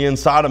out from the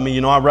inside of me.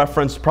 You know, I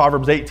referenced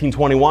Proverbs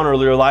 18:21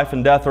 earlier, life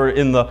and death are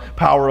in the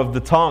power of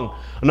the tongue.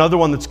 Another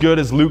one that's good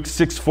is Luke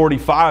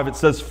 6:45. It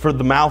says, for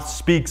the mouth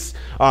speaks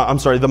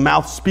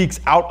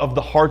out of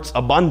the heart's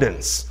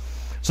abundance.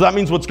 So that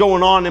means what's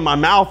going on in my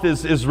mouth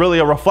is really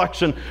a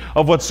reflection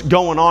of what's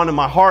going on in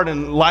my heart,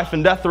 and life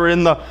and death are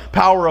in the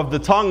power of the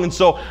tongue. And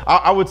so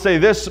I would say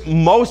this,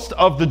 most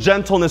of the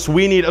gentleness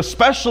we need,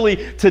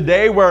 especially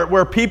today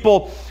where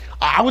people,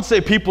 I would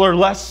say people are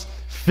less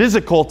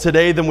physical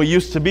today than we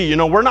used to be. You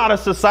know, we're not a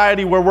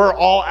society where we're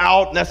all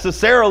out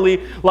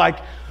necessarily like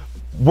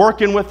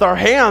working with our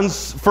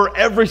hands for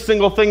every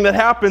single thing that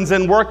happens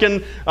and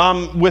working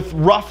with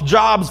rough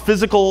jobs,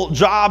 physical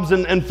jobs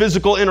and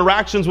physical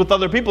interactions with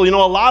other people. You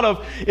know, a lot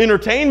of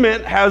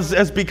entertainment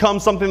has become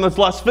something that's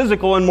less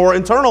physical and more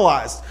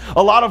internalized.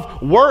 A lot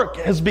of work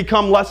has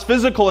become less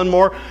physical and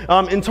more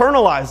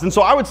internalized. And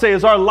so I would say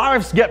as our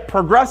lives get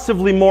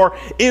progressively more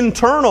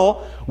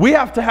internal, we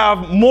have to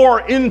have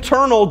more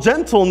internal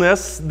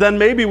gentleness than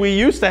maybe we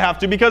used to have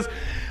to, because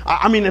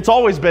I mean, it's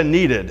always been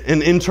needed,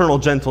 an internal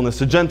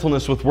gentleness, a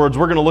gentleness with words.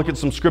 We're going to look at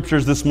some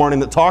scriptures this morning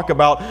that talk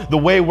about the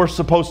way we're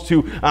supposed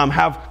to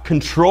have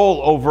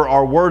control over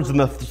our words and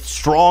the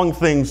strong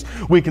things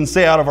we can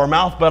say out of our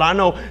mouth. But I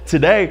know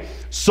today,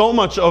 so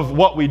much of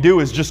what we do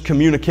is just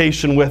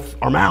communication with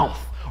our mouth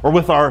or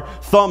with our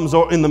thumbs,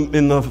 or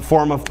in the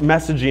form of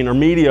messaging or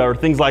media or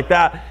things like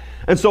that.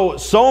 And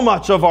so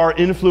much of our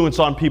influence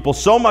on people,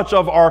 so much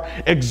of our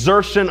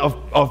exertion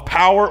of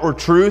power or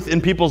truth in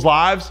people's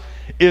lives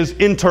is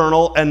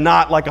internal and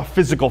not like a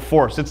physical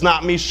force. It's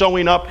not me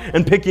showing up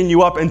and picking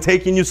you up and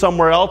taking you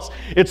somewhere else.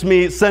 It's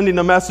me sending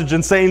a message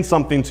and saying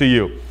something to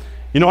you.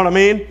 You know what I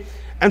mean?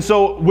 And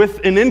so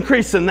with an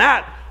increase in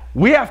that,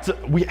 we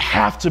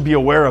have to be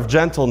aware of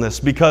gentleness,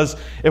 because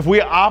if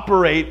we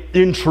operate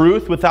in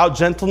truth without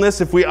gentleness,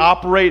 if we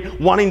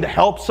operate wanting to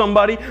help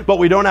somebody but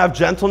we don't have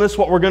gentleness,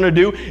 what we're going to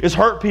do is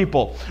hurt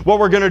people. What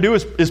we're going to do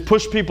is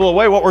push people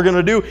away. What we're going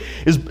to do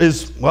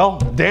is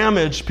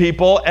damage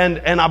people.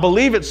 And I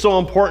believe it's so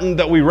important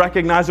that we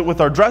recognize it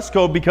with our dress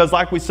code, because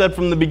like we said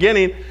from the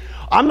beginning,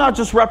 I'm not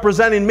just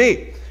representing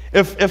me.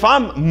 If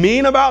I'm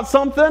mean about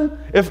something,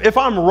 if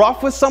I'm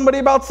rough with somebody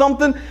about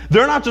something,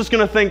 they're not just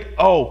going to think,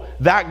 oh,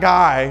 that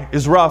guy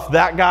is rough,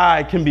 that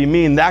guy can be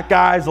mean, that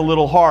guy's a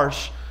little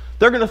harsh.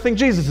 They're going to think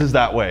Jesus is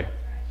that way.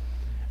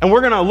 And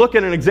we're going to look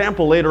at an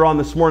example later on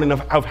this morning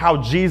of how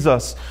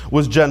Jesus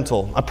was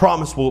gentle. I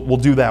promise we'll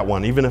do that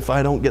one. Even if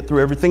I don't get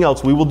through everything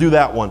else, we will do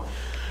that one.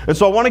 And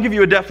so I want to give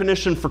you a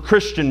definition for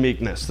Christian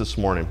meekness this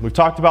morning. We've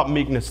talked about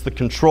meekness, the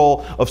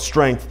control of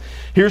strength.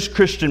 Here's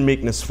Christian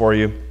meekness for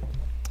you.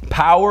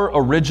 Power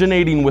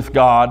originating with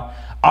God,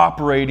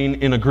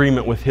 operating in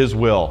agreement with His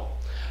will.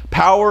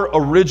 Power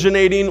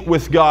originating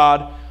with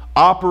God,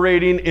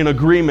 operating in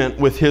agreement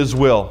with His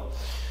will.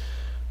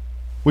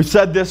 We've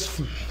said this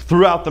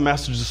throughout the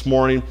message this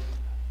morning.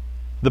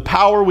 The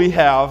power we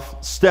have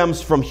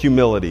stems from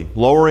humility,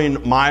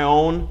 lowering my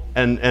own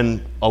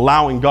and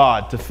allowing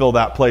God to fill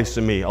that place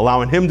in me,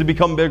 allowing Him to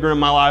become bigger in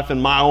my life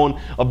and my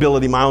own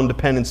ability, my own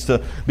dependence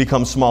to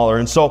become smaller.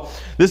 And so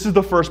this is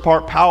the first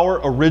part, power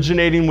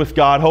originating with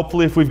God.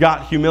 Hopefully if we've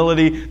got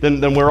humility,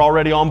 then we're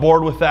already on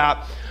board with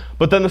that.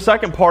 But then the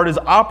second part is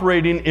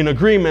operating in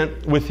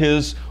agreement with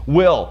His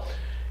will.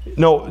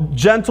 No,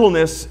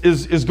 gentleness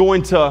is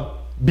going to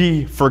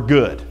be for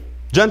good.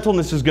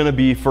 Gentleness is going to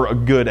be for a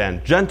good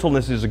end.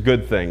 Gentleness is a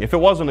good thing. If it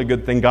wasn't a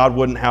good thing, God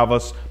wouldn't have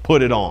us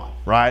put it on,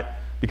 right?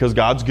 Because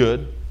God's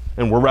good,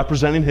 and we're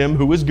representing Him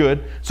who is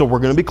good, so we're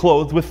going to be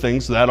clothed with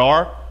things that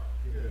are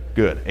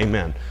good.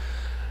 Amen.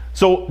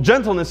 So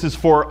gentleness is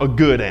for a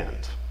good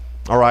end,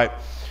 all right?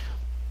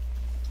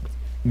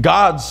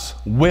 God's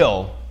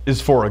will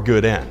is for a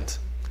good end.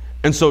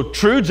 And so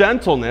true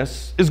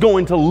gentleness is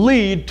going to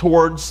lead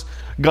towards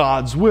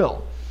God's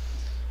will.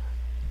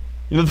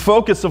 You know, the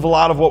focus of a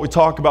lot of what we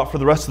talk about for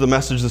the rest of the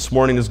message this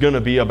morning is going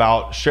to be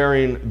about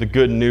sharing the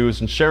good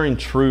news and sharing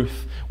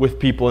truth with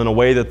people in a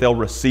way that they'll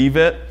receive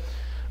it.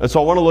 And so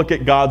I want to look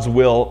at God's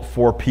will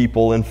for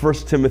people in 1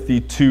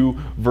 Timothy 2,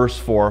 verse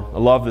 4. I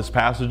love this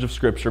passage of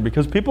Scripture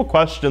because people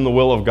question the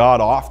will of God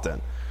often.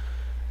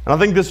 And I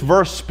think this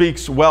verse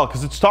speaks well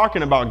because it's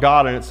talking about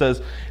God, and it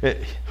says,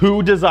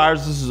 who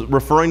desires, this is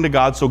referring to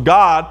God. So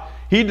God,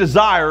 He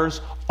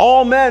desires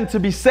all men to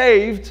be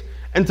saved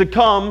and to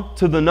come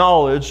to the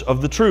knowledge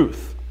of the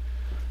truth.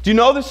 Do you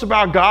know this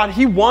about God?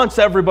 He wants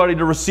everybody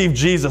to receive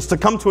Jesus, to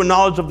come to a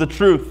knowledge of the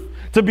truth,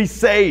 to be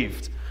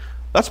saved.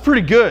 That's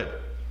pretty good.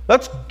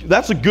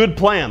 That's a good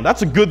plan.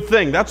 That's a good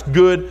thing. That's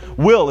good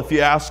will, if you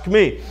ask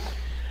me.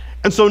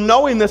 And so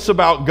knowing this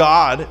about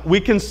God,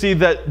 we can see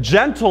that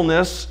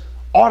gentleness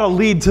ought to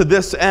lead to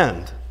this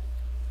end.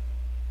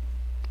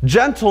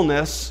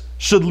 Gentleness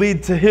should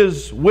lead to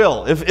His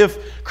will.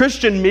 If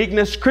Christian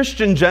meekness,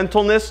 Christian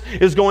gentleness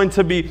is going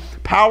to be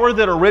power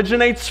that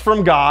originates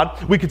from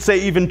God, we could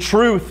say even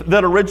truth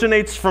that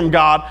originates from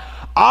God,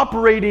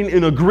 operating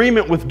in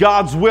agreement with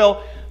God's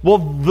will, well,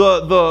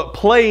 the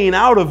playing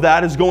out of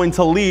that is going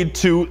to lead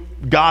to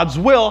God's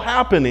will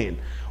happening.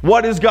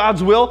 What is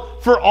God's will?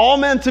 For all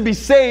men to be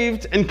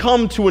saved and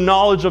come to a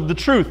knowledge of the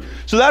truth.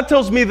 So that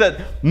tells me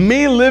that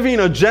me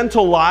living a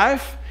gentle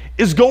life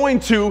is going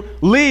to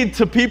lead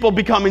to people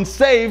becoming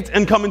saved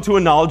and coming to a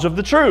knowledge of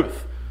the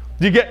truth.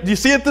 Do you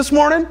see it this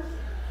morning?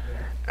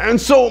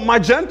 And so my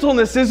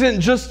gentleness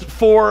isn't just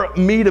for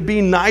me to be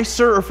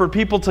nicer or for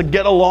people to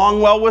get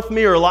along well with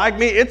me or like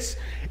me.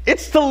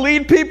 It's to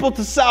lead people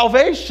to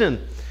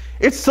salvation.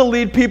 It's to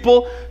lead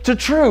people to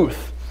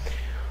truth.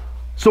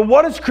 So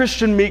what does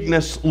Christian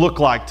meekness look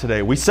like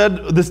today? We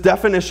said this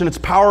definition, it's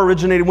power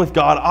originating with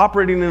God,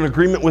 operating in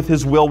agreement with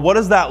His will. What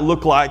does that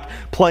look like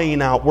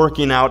playing out,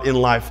 working out in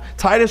life?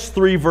 Titus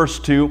 3 verse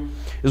 2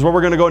 is where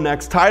we're going to go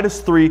next.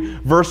 Titus 3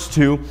 verse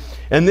 2.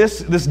 And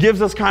this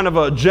gives us kind of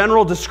a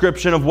general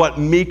description of what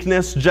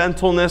meekness,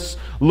 gentleness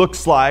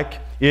looks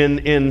like in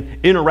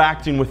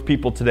interacting with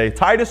people today.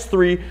 Titus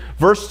 3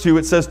 verse 2,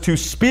 it says, to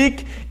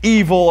speak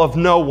evil of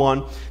no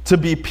one, to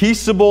be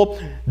peaceable,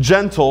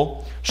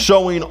 gentle,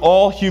 showing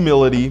all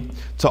humility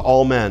to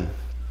all men.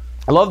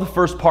 I love the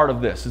first part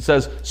of this. It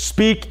says,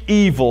 speak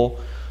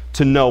evil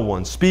to no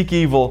one. Speak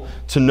evil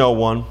to no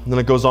one. And then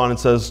it goes on and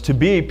says, to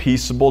be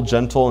peaceable,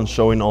 gentle, and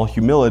showing all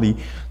humility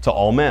to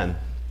all men.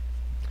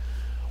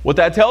 What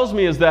that tells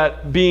me is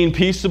that being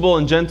peaceable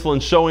and gentle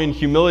and showing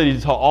humility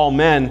to all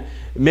men,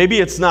 maybe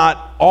it's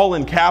not all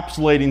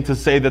encapsulating to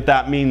say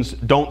that means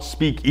don't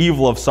speak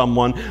evil of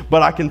someone,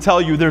 but I can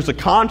tell you there's a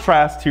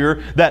contrast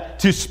here that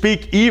to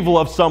speak evil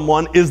of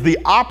someone is the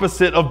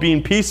opposite of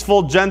being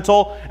peaceful,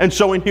 gentle, and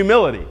showing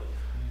humility.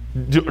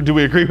 Do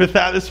we agree with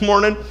that this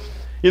morning?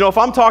 You know, if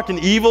I'm talking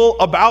evil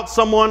about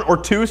someone or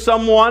to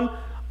someone,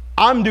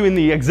 I'm doing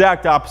the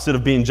exact opposite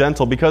of being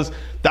gentle because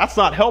that's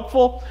not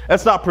helpful,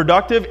 that's not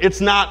productive,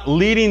 it's not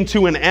leading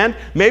to an end.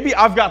 Maybe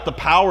I've got the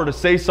power to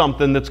say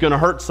something that's going to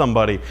hurt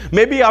somebody.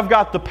 Maybe I've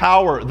got the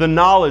power, the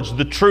knowledge,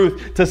 the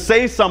truth to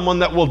say someone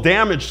that will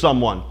damage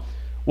someone.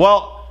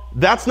 Well,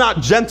 that's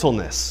not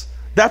gentleness.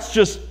 That's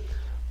just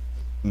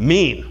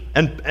mean.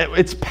 And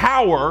it's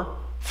power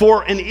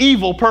for an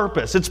evil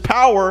purpose. It's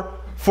power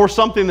for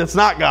something that's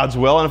not God's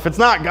will. And if it's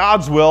not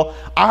God's will,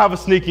 I have a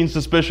sneaking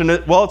suspicion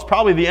that, well, it's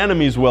probably the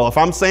enemy's will. If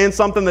I'm saying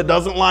something that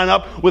doesn't line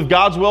up with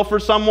God's will for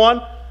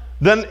someone,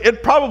 then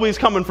it probably is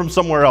coming from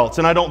somewhere else,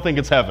 and I don't think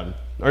it's heaven.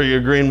 Are you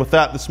agreeing with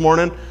that this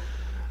morning?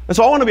 And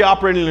so I want to be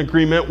operating in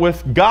agreement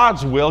with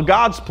God's will,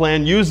 God's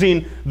plan,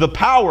 using the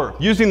power,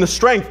 using the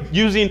strength,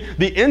 using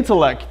the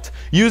intellect,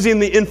 using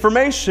the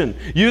information,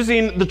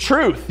 using the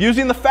truth,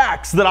 using the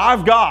facts that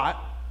I've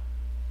got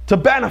to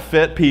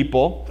benefit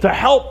people, to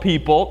help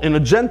people in a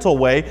gentle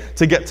way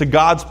to get to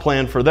God's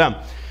plan for them.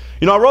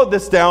 You know, I wrote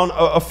this down,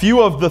 a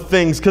few of the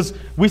things, because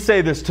we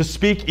say this, to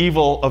speak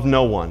evil of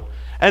no one.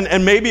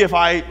 And maybe if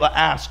I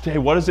asked, hey,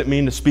 what does it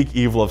mean to speak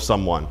evil of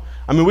someone?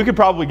 I mean, we could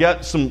probably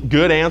get some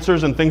good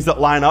answers and things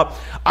that line up.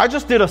 I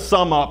just did a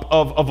sum up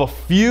of a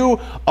few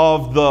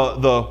of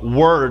the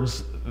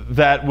words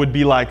that would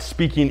be like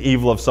speaking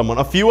evil of someone.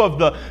 A few of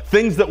the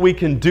things that we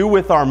can do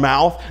with our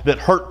mouth that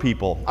hurt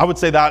people. I would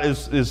say that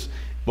is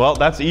well,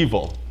 that's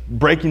evil.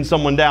 Breaking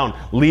someone down,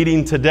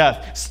 leading to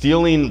death,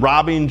 stealing,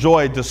 robbing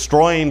joy,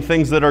 destroying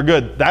things that are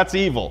good. That's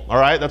evil, all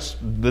right? That's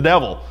the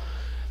devil.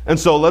 And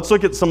so let's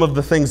look at some of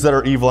the things that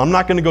are evil. I'm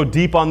not going to go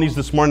deep on these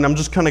this morning. I'm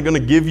just kind of going to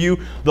give you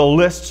the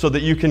list so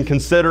that you can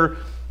consider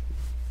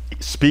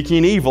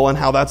speaking evil and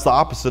how that's the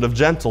opposite of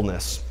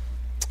gentleness.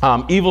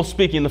 Evil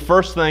speaking, the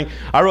first thing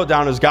I wrote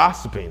down is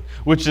gossiping,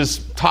 which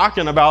is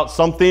talking about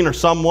something or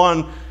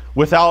someone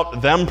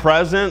without them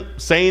present,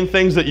 saying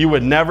things that you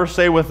would never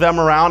say with them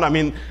around. I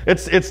mean,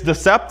 it's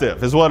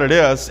deceptive is what it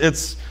is.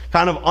 It's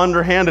kind of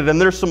underhanded. And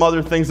there's some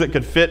other things that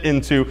could fit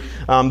into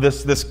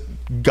this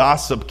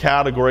gossip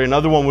category.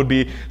 Another one would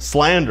be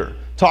slander.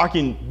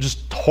 Talking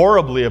just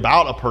horribly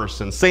about a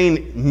person,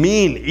 saying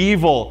mean,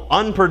 evil,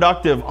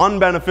 unproductive,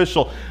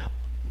 unbeneficial,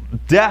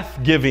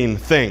 death-giving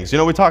things. You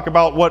know, we talk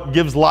about what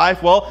gives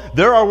life. Well,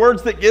 there are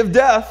words that give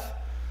death.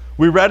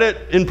 We read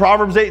it in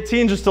Proverbs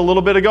 18 just a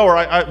little bit ago, or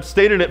I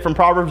stated it from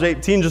Proverbs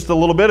 18 just a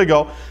little bit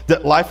ago,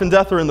 that life and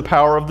death are in the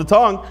power of the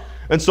tongue.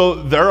 And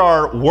so there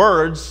are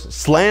words,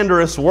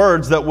 slanderous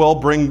words, that will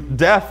bring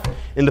death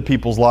into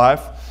people's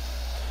life.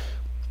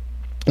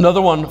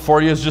 Another one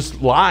for you is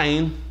just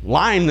lying.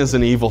 Lying is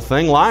an evil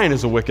thing. Lying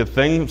is a wicked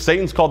thing.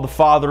 Satan's called the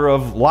father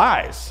of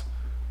lies.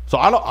 So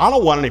I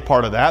don't want any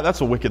part of that.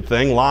 That's a wicked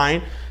thing,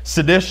 lying.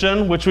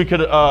 Sedition, which we could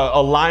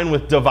align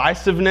with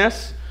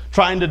divisiveness,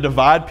 trying to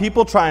divide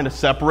people, trying to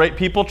separate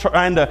people,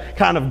 trying to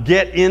kind of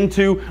get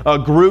into a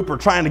group or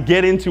trying to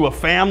get into a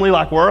family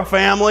like we're a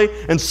family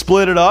and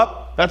split it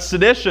up. That's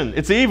sedition.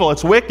 It's evil.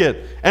 It's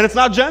wicked. And it's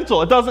not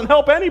gentle. It doesn't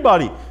help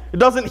anybody. It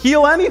doesn't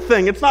heal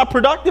anything. It's not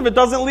productive. It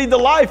doesn't lead to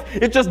life.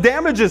 It just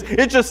damages.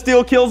 It just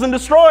steals, kills, and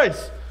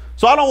destroys.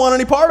 So I don't want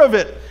any part of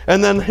it.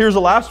 And then here's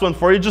the last one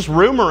for you, just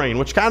rumoring,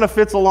 which kind of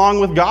fits along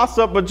with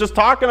gossip, but just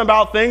talking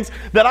about things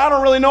that I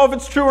don't really know if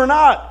it's true or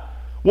not.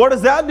 What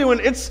is that doing?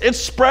 It's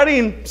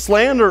spreading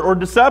slander or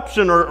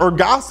deception or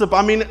gossip.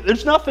 I mean,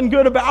 there's nothing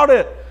good about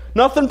it.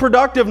 Nothing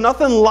productive,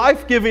 nothing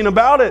life-giving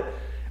about it.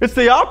 It's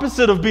the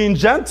opposite of being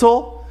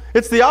gentle.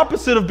 It's the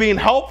opposite of being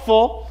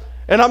helpful.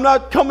 And I'm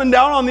not coming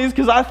down on these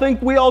because I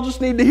think we all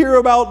just need to hear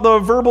about the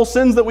verbal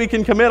sins that we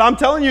can commit. I'm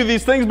telling you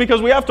these things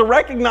because we have to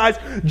recognize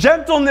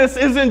gentleness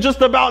isn't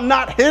just about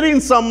not hitting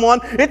someone.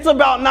 It's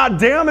about not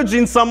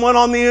damaging someone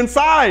on the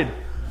inside.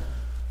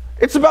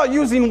 It's about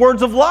using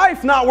words of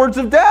life, not words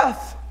of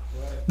death.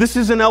 This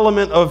is an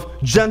element of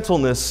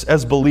gentleness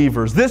as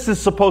believers. This is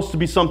supposed to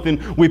be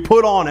something we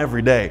put on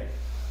every day.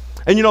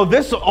 And you know,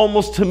 this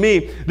almost, to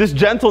me, this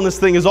gentleness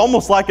thing is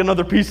almost like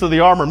another piece of the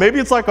armor. Maybe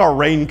it's like our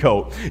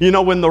raincoat. You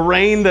know, when the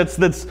rain that's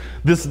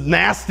this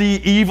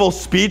nasty, evil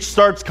speech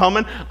starts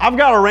coming, I've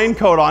got a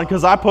raincoat on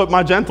because I put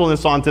my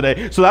gentleness on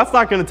today. So that's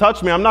not going to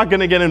touch me. I'm not going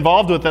to get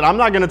involved with it. I'm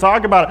not going to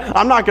talk about it.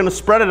 I'm not going to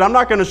spread it. I'm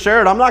not going to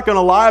share it. I'm not going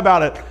to lie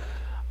about it.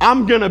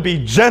 I'm going to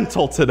be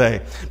gentle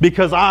today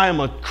because I am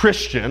a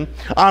Christian.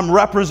 I'm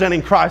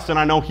representing Christ, and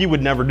I know He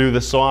would never do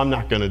this, so I'm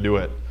not going to do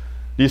it.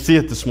 Do you see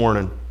it this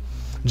morning?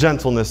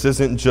 Gentleness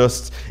isn't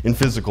just in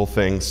physical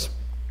things.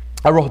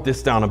 I wrote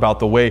this down about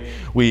the way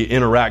we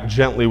interact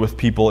gently with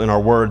people in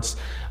our words.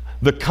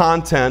 The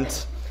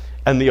content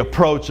and the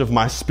approach of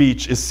my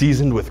speech is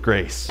seasoned with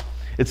grace.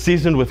 It's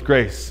seasoned with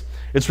grace.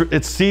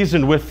 It's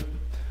seasoned with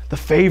the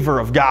favor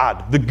of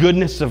God, the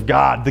goodness of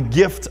God, the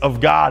gift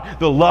of God,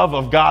 the love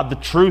of God, the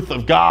truth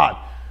of God.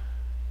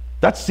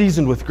 That's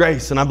seasoned with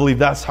grace, and I believe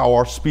that's how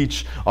our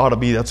speech ought to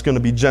be. That's going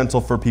to be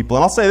gentle for people.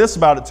 And I'll say this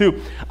about it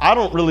too. I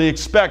don't really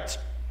expect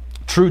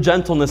true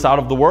gentleness out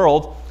of the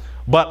world,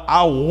 but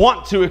I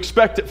want to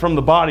expect it from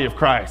the body of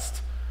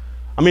Christ.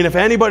 I mean, if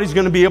anybody's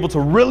going to be able to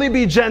really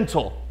be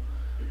gentle,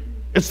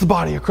 it's the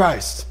body of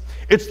Christ.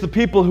 It's the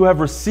people who have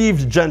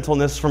received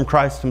gentleness from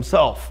Christ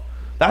Himself.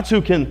 That's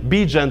who can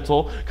be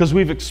gentle because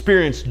we've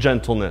experienced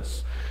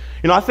gentleness.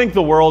 You know, I think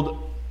the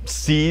world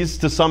sees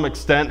to some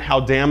extent how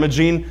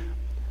damaging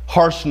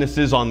harshness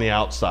is on the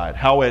outside,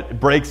 how it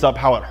breaks up,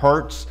 how it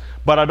hurts.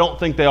 But I don't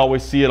think they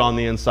always see it on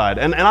the inside.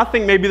 And I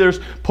think maybe there's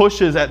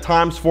pushes at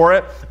times for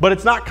it, but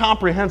it's not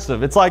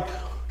comprehensive. It's like,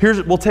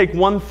 we'll take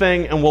one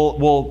thing and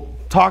we'll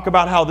talk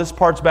about how this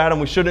part's bad and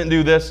we shouldn't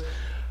do this.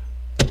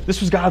 This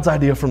was God's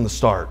idea from the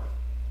start.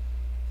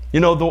 You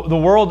know, the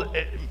world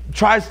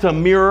tries to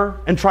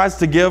mirror and tries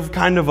to give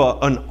kind of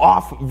an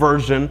off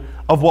version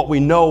of what we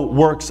know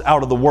works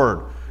out of the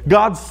Word.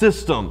 God's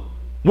system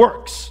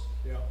works.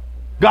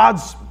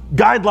 God's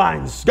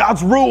guidelines,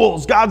 God's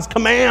rules, God's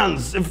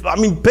commands.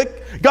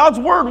 Pick God's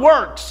word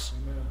works.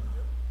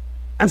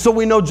 And so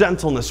we know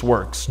gentleness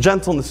works.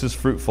 Gentleness is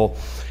fruitful.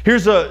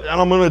 And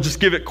I'm going to just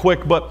give it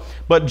quick, but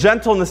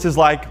gentleness is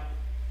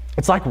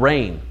it's like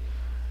rain.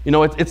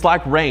 It's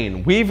like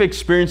rain. We've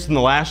experienced in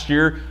the last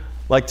year,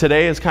 like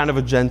today is kind of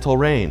a gentle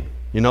rain.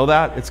 You know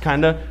that? It's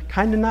kind of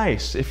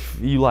nice if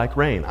you like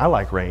rain. I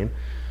like rain.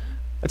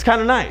 It's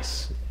kind of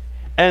nice.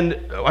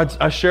 And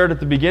I shared at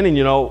the beginning,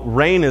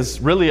 rain is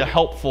really a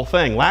helpful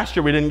thing. Last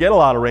year we didn't get a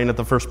lot of rain at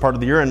the first part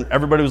of the year, and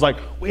everybody was like,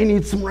 we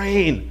need some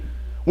rain.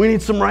 We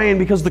need some rain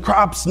because the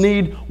crops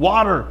need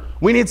water.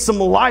 We need some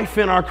life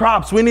in our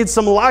crops. We need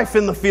some life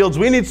in the fields.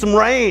 We need some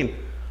rain.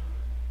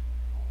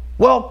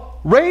 Well,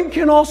 rain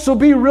can also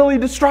be really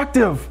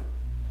destructive.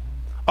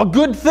 A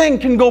good thing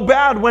can go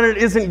bad when it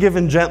isn't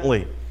given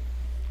gently.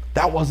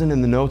 That wasn't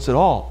in the notes at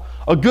all.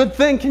 A good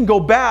thing can go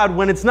bad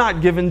when it's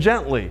not given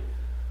gently.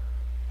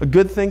 A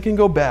good thing can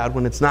go bad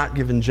when it's not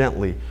given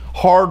gently.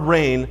 Hard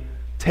rain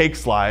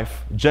takes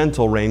life.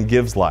 Gentle rain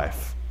gives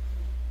life.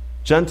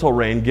 Gentle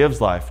rain gives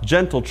life.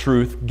 Gentle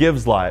truth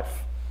gives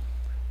life.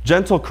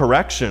 Gentle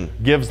correction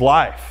gives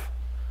life.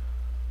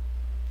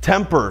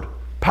 Tempered,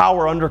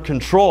 power under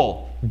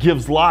control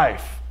gives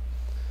life.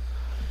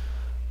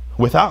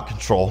 Without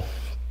control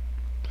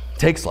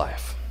takes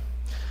life.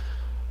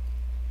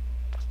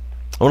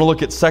 I want to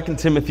look at 2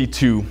 Timothy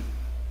 2.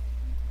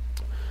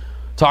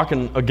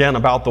 Talking again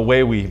about the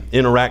way we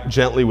interact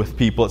gently with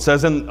people. It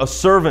says in a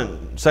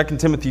servant, 2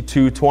 Timothy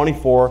 2,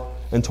 24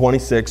 and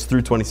 26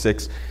 through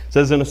 26, it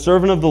says, and a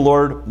servant of the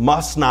Lord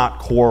must not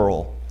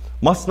quarrel,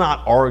 must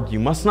not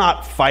argue, must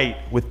not fight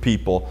with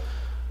people.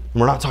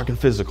 And we're not talking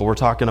physical. We're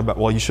talking about,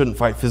 well, you shouldn't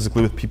fight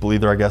physically with people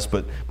either, I guess,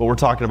 but we're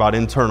talking about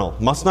internal.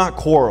 Must not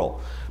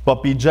quarrel,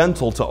 but be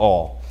gentle to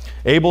all,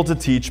 able to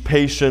teach,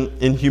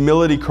 patient, in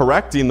humility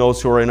correcting those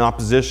who are in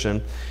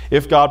opposition,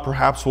 if God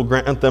perhaps will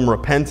grant them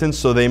repentance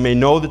so they may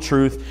know the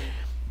truth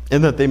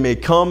and that they may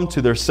come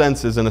to their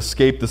senses and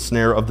escape the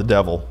snare of the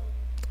devil,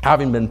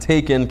 having been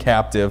taken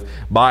captive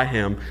by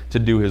him to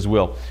do his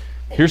will.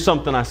 Here's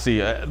something I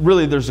see.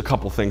 Really, there's a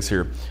couple things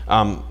here.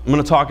 I'm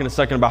going to talk in a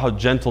second about how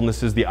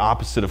gentleness is the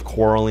opposite of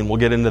quarreling. We'll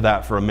get into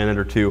that for a minute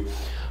or two.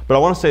 But I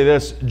want to say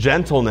this,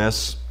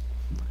 gentleness,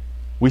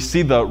 we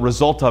see the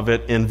result of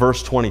it in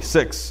verse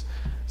 26.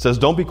 It says,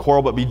 don't be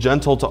quarrel, but be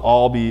gentle to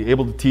all, be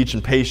able to teach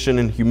and patient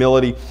and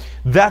humility,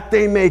 that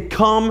they may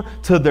come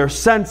to their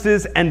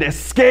senses and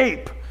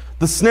escape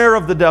the snare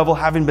of the devil,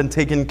 having been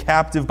taken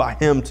captive by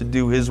him to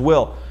do his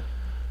will.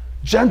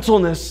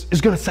 Gentleness is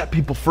going to set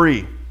people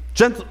free.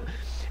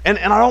 And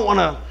I don't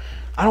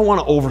want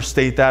to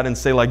overstate that and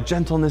say like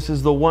gentleness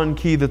is the one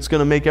key that's going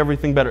to make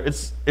everything better.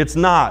 It's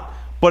not,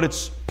 but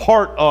it's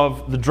part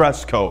of the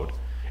dress code.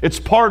 It's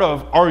part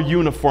of our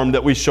uniform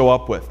that we show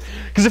up with.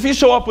 Because if you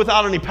show up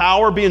without any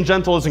power, being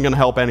gentle isn't going to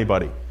help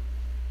anybody.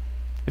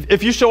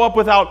 If you show up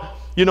without,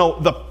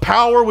 the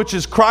power which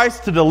is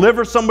Christ to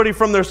deliver somebody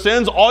from their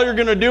sins, all you're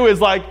going to do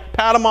is like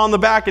pat them on the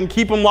back and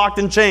keep them locked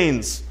in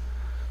chains.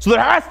 So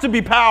there has to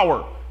be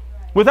power.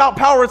 Without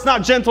power, it's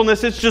not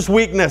gentleness, it's just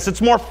weakness.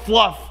 It's more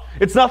fluff.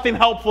 It's nothing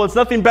helpful. It's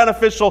nothing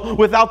beneficial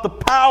without the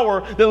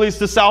power that leads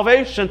to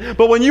salvation.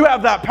 But when you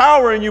have that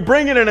power and you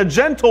bring it in a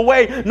gentle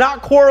way,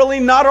 not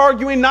quarreling, not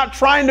arguing, not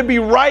trying to be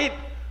right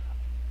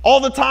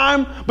all the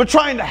time, but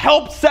trying to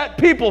help set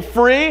people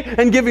free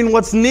and giving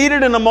what's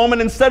needed in a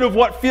moment instead of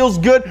what feels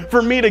good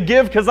for me to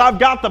give because I've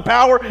got the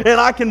power and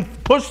I can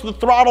push the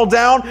throttle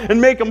down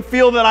and make them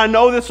feel that I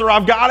know this or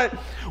I've got it.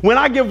 When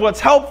I give what's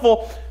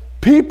helpful,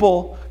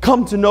 people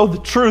come to know the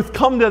truth,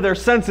 come to their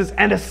senses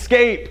and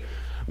escape.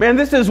 Man,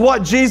 this is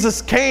what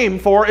Jesus came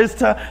for, is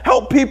to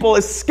help people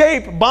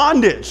escape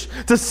bondage,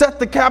 to set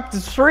the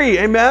captives free.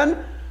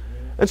 Amen?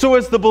 And so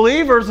as the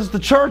believers, as the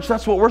church,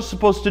 that's what we're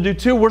supposed to do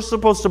too. We're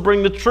supposed to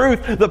bring the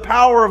truth, the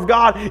power of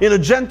God in a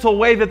gentle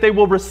way that they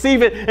will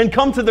receive it and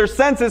come to their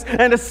senses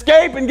and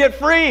escape and get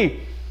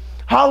free.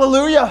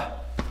 Hallelujah.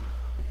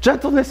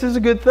 Gentleness is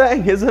a good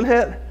thing, isn't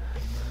it?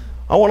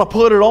 I want to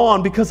put it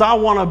on because I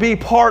want to be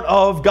part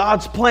of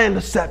God's plan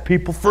to set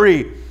people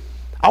free.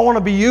 I want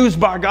to be used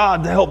by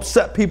God to help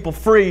set people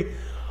free.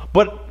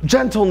 But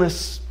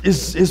gentleness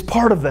is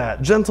part of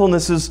that.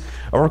 Gentleness is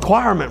a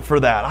requirement for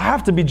that. I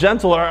have to be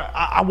gentle or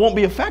I won't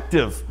be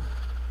effective.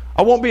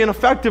 I won't be an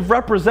effective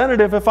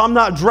representative if I'm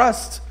not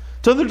dressed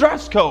to the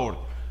dress code.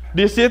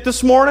 Do you see it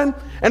this morning?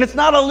 And it's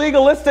not a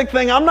legalistic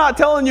thing. I'm not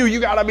telling you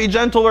got to be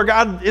gentle or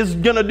God is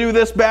going to do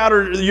this bad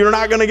or you're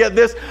not going to get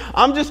this.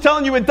 I'm just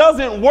telling you it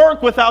doesn't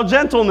work without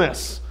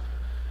gentleness.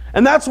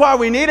 And that's why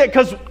we need it,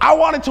 because I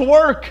want it to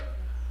work.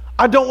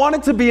 I don't want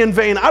it to be in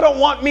vain. I don't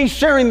want me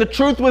sharing the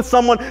truth with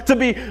someone to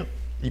be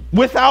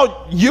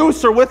without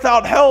use or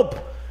without help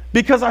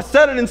because I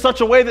said it in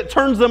such a way that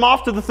turns them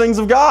off to the things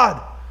of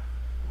God.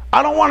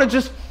 I don't want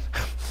to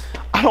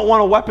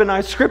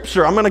weaponize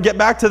Scripture. I'm going to get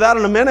back to that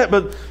in a minute,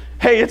 but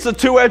hey, it's a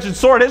two-edged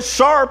sword. It's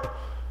sharp.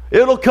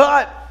 It'll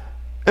cut.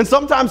 And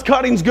sometimes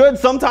cutting's good.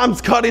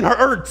 Sometimes cutting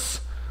hurts.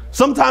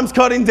 Sometimes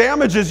cutting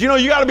damages. You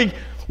got to be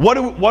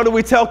What do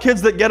we tell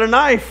kids that get a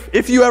knife?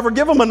 If you ever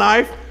give them a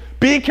knife,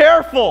 be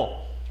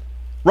careful,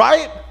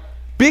 right?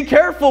 Be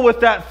careful with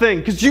that thing,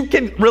 because you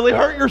can really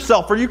hurt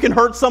yourself, or you can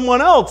hurt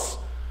someone else.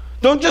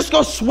 Don't just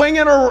go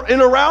swinging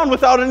around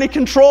without any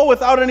control,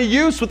 without any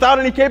use, without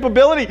any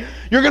capability.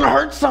 You're going to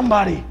hurt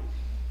somebody.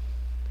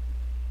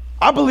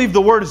 I believe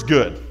the Word is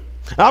good.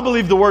 I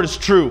believe the Word is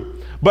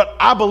true. But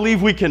I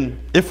believe we can,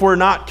 if we're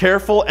not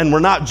careful and we're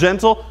not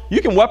gentle,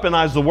 you can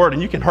weaponize the Word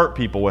and you can hurt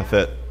people with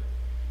it.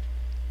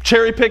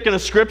 Cherry picking a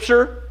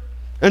scripture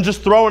and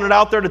just throwing it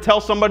out there to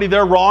tell somebody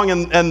they're wrong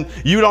and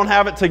you don't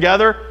have it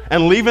together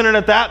and leaving it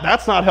at that,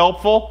 that's not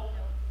helpful.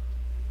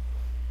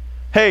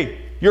 Hey,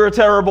 you're a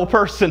terrible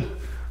person.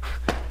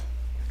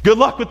 Good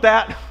luck with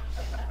that.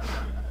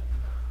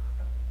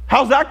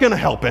 How's that going to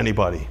help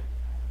anybody?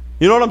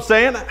 You know what I'm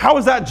saying? How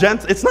is that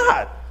gentle? It's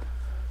not.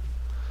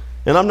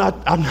 And I'm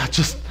not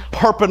just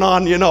harping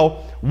on,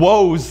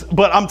 woes,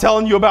 but I'm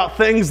telling you about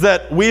things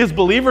that we as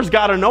believers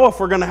got to know if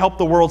we're going to help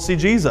the world see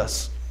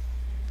Jesus.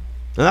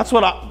 And that's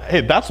what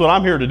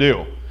I'm here to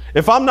do.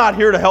 If I'm not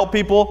here to help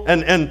people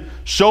and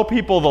show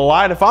people the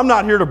light, if I'm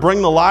not here to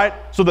bring the light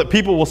so that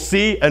people will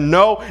see and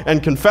know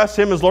and confess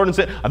Him as Lord and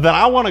Savior, then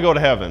I want to go to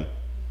heaven.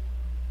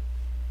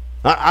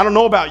 I don't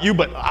know about you,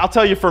 but I'll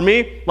tell you, for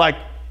me,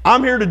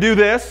 I'm here to do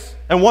this,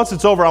 and once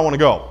it's over, I want to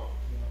go.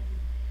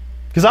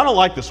 Because I don't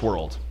like this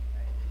world.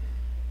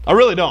 I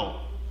really don't.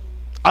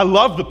 I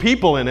love the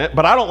people in it,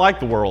 but I don't like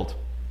the world.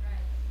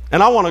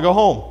 And I want to go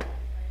home.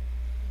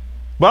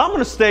 But I'm going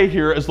to stay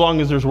here as long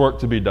as there's work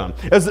to be done.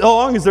 As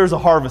long as there's a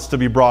harvest to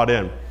be brought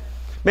in.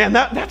 Man,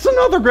 that's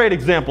another great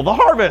example. The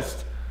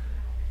harvest.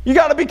 You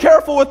got to be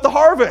careful with the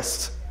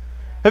harvest.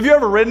 Have you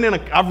ever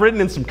I've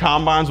ridden in some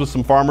combines with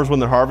some farmers when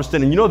they're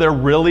harvesting, and they're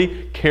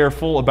really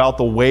careful about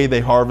the way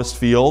they harvest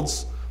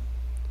fields.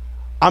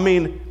 I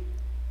mean,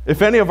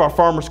 if any of our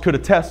farmers could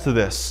attest to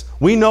this,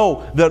 we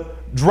know that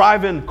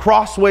driving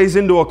crossways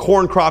into a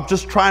corn crop,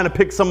 just trying to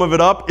pick some of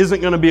it up,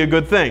 isn't going to be a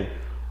good thing.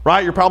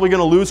 Right? You're probably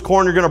going to lose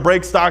corn, you're going to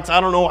break stalks. I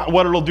don't know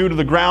what it'll do to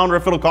the ground or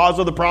if it'll cause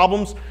other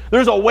problems.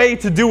 There's a way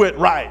to do it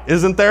right,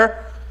 isn't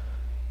there?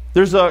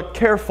 There's a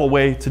careful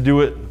way to do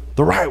it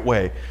the right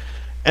way.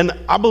 And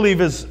I believe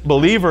as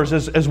believers,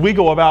 as we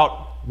go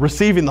about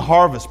receiving the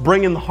harvest,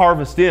 bringing the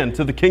harvest in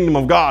to the kingdom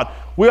of God,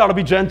 we ought to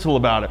be gentle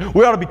about it.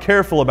 We ought to be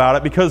careful about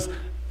it, because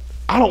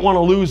I don't want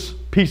to lose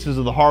pieces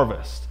of the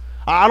harvest.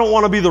 I don't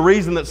want to be the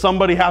reason that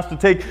somebody has to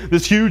take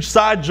this huge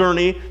side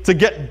journey to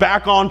get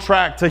back on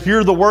track, to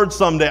hear the word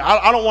someday.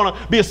 I don't want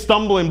to be a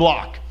stumbling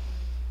block.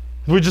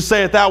 If we just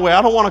say it that way,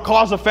 I don't want to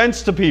cause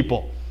offense to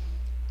people.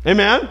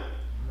 Amen?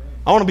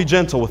 I want to be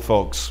gentle with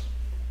folks.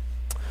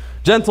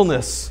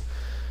 Gentleness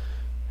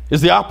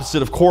is the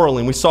opposite of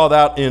quarreling. We saw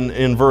that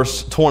in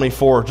verse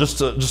 24.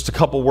 Just a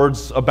couple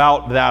words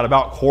about that,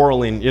 about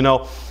quarreling.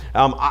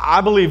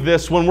 I believe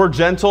this: when we're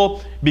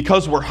gentle,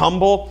 because we're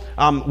humble,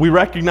 we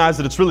recognize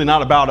that it's really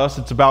not about us,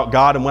 it's about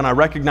God. And when I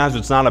recognize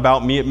it's not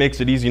about me, it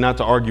makes it easy not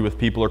to argue with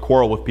people or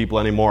quarrel with people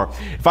anymore.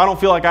 If I don't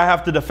feel like I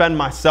have to defend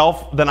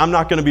myself, then I'm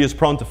not going to be as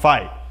prone to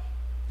fight.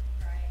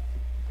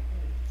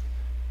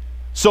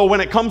 So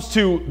when it comes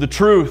to the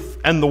truth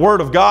and the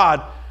Word of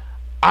God,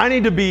 I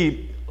need to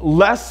be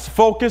less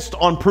focused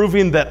on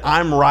proving that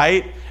I'm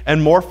right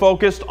and more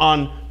focused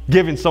on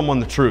giving someone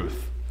the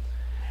truth.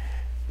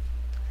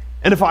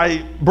 And if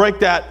I break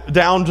that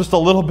down just a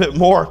little bit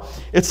more,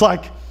 it's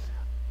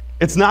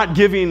not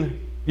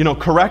giving,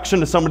 correction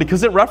to somebody,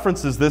 because it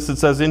references this. It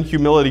says, in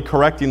humility,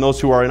 correcting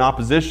those who are in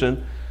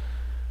opposition.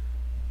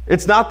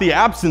 It's not the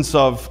absence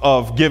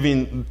of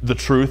giving the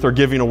truth or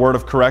giving a word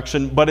of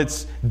correction, but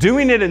it's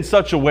doing it in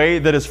such a way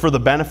that is for the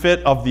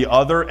benefit of the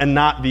other and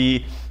not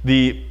the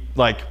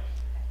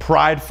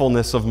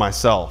pridefulness of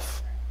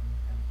myself.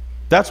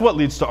 That's what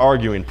leads to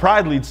arguing.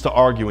 Pride leads to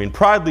arguing.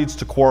 Pride leads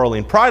to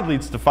quarreling. Pride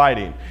leads to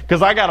fighting.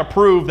 Because I got to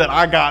prove that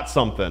I got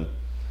something.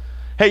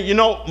 Hey,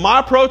 my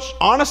approach,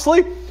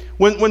 honestly,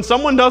 when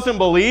someone doesn't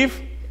believe,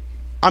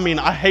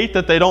 I hate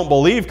that they don't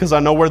believe, because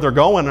I know where they're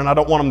going and I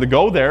don't want them to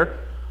go there.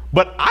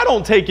 But I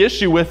don't take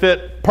issue with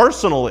it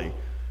personally.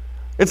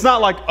 It's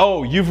not like,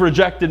 oh, you've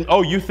rejected,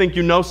 oh, you think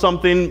you know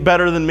something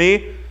better than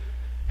me?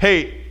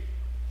 Hey,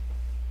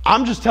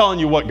 I'm just telling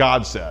you what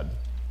God said.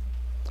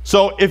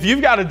 So if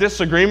you've got a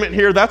disagreement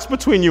here, that's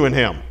between you and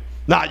Him,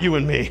 not you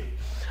and me.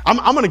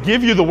 I'm going to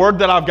give you the word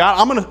that I've got.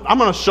 I'm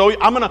going to show you.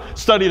 I'm going to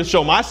study to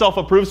show myself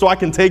approved so I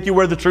can take you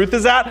where the truth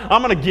is at.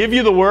 I'm going to give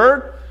you the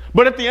word.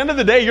 But at the end of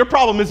the day, your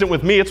problem isn't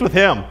with me. It's with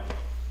Him. Right.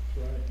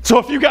 So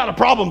if you got a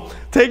problem,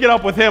 take it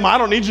up with Him. I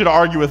don't need you to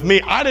argue with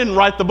me. I didn't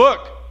write the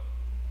book.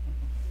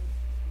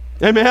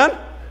 Amen?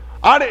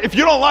 If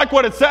you don't like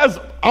what it says,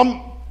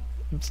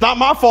 it's not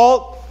my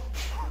fault.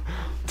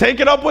 Take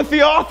it up with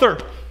the author.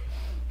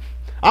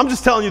 I'm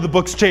just telling you the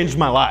book's changed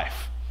my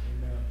life.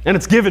 Amen. And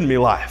it's given me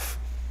life.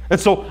 And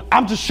so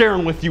I'm just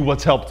sharing with you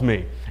what's helped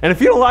me. And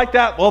if you don't like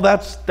that, well,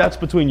 that's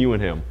between you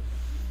and Him.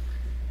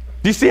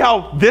 Do you see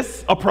how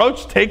this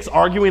approach takes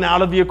arguing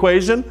out of the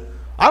equation?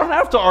 I don't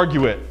have to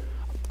argue it.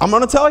 I'm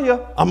going to tell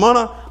you. I'm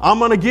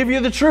going to give you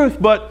the truth.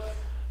 But,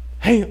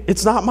 hey,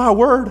 it's not my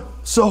word.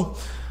 So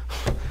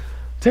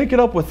take it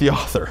up with the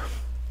author.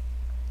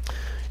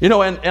 And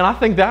I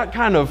think that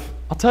kind of,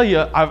 I'll tell you,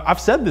 I've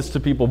said this to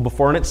people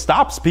before, and it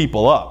stops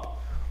people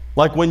up.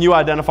 Like when you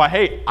identify,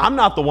 hey, I'm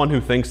not the one who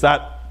thinks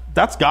that.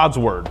 That's God's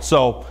word.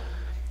 So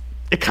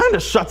it kind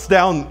of shuts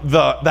down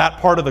that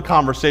part of the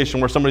conversation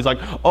where somebody's like,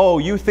 oh,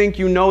 you think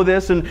you know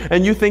this,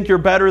 and you think you're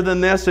better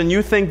than this, and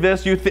you think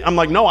this, I'm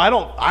like, no, I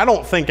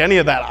don't think any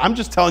of that. I'm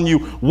just telling you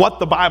what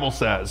the Bible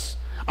says.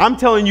 I'm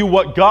telling you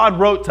what God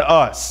wrote to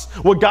us.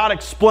 What God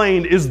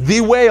explained is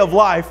the way of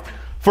life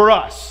for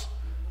us.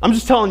 I'm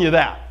just telling you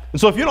that. And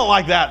so if you don't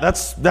like that,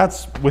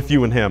 that's with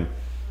you and him.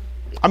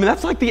 I mean,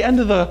 that's like the end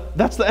of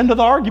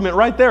the argument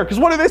right there. Because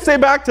what do they say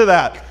back to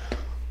that?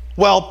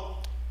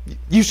 Well,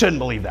 you shouldn't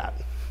believe that.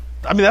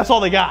 I mean, that's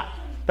all they got.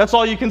 That's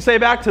all you can say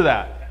back to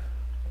that.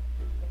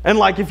 And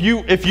like, if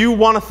you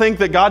want to think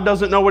that God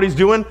doesn't know what he's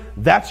doing,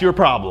 that's your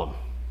problem.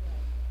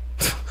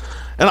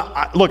 And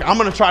look, I'm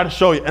going to try to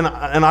show you, and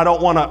I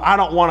don't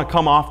want to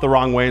come off the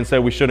wrong way and say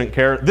we shouldn't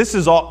care.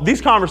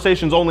 These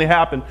conversations only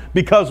happen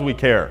because we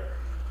care.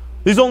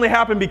 These only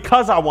happen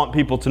because I want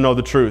people to know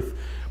the truth.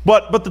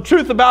 But the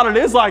truth about it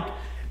is, like,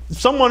 if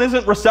someone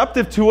isn't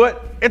receptive to it,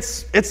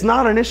 it's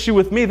not an issue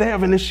with me. They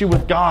have an issue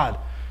with God.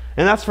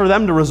 And that's for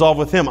them to resolve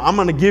with him. I'm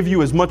going to give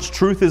you as much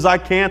truth as I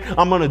can.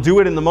 I'm going to do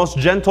it in the most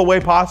gentle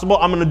way possible.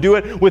 I'm going to do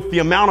it with the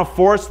amount of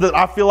force that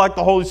I feel like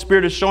the Holy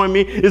Spirit is showing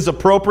me is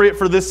appropriate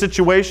for this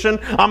situation.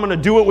 I'm going to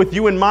do it with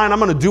you in mind. I'm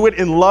going to do it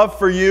in love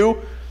for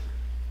you.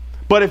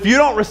 But if you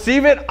don't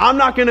receive it, I'm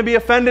not going to be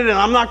offended, and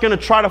I'm not going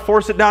to try to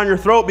force it down your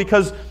throat,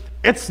 because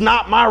it's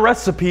not my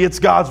recipe, it's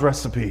God's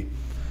recipe.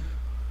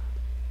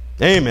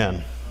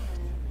 Amen.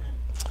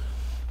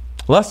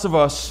 Less of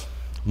us,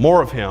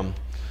 more of him.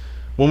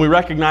 When we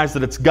recognize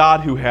that it's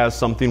God who has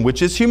something,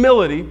 which is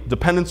humility,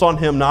 dependence on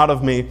him, not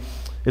of me,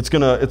 it's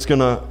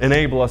gonna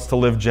enable us to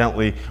live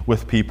gently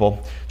with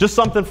people. Just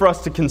something for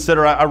us to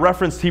consider. I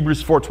referenced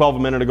Hebrews 4:12 a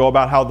minute ago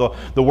about how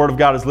the Word of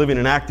God is living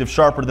and active,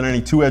 sharper than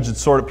any two-edged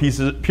sword.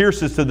 It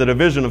pierces to the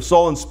division of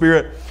soul and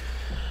spirit,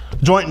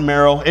 joint and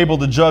marrow, able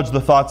to judge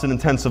the thoughts and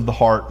intents of the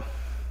heart.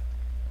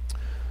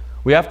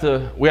 We have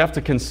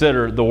to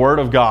consider the Word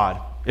of God.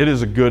 It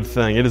is a good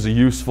thing. It is a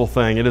useful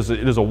thing. It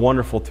is a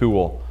wonderful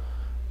tool.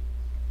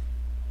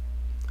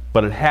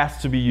 But it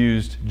has to be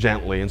used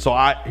gently. And so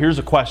here's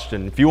a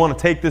question. If you want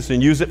to take this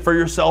and use it for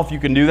yourself, you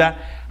can do that.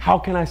 How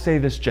can I say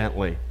this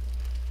gently?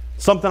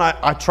 Something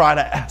I try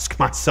to ask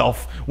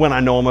myself when I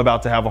know I'm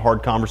about to have a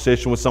hard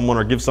conversation with someone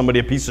or give somebody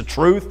a piece of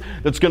truth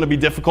that's going to be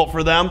difficult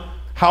for them.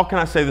 How can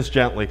I say this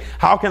gently?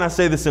 How can I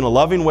say this in a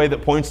loving way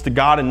that points to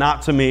God and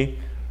not to me?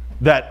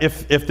 That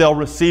if they'll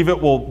receive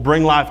it will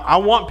bring life. I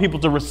want people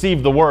to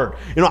receive the Word.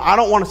 I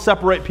don't want to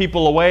separate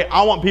people away.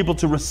 I want people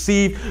to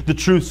receive the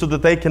truth so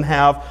that they can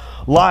have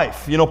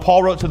life.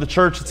 Paul wrote to the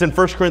church, it's in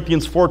 1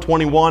 Corinthians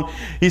 4:21.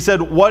 He said,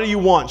 what do you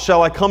want?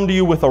 Shall I come to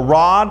you with a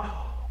rod,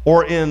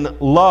 or in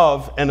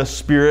love and a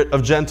spirit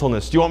of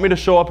gentleness? Do you want me to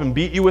show up and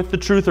beat you with the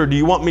truth, or do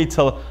you want me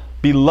to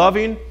be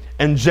loving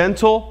and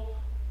gentle?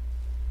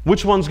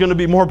 Which one's going to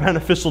be more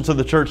beneficial to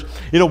the church?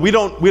 We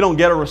don't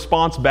get a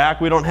response back.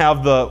 We don't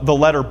have the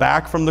letter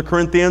back from the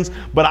Corinthians,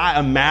 but I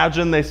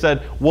imagine they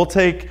said, we'll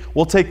take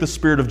the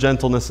spirit of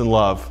gentleness and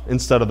love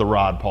instead of the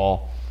rod,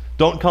 Paul.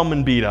 Don't come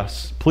and beat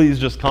us. Please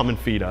just come and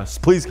feed us.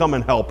 Please come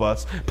and help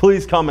us.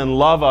 Please come and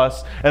love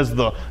us as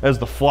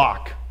the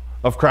flock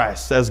of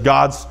Christ, as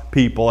God's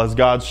people, as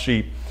God's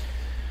sheep.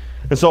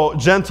 And so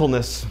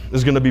gentleness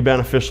is going to be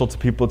beneficial to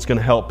people. It's going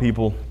to help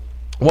people.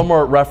 One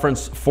more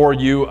reference for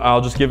you. I'll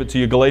just give it to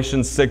you.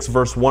 Galatians 6,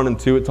 verse 1 and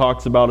 2. It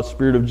talks about a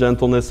spirit of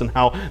gentleness and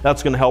how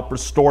that's going to help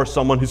restore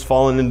someone who's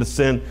fallen into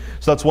sin.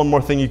 So that's one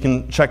more thing you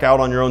can check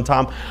out on your own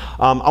time.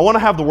 I want to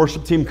have the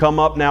worship team come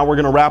up now. We're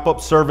going to wrap up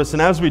service.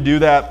 And as we do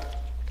that,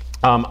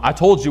 I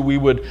told you we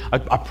would,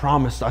 I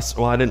promised,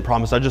 I didn't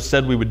promise, I just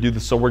said we would do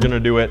this, so we're going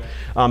to do it.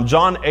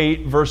 John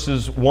 8,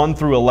 verses 1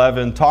 through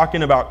 11,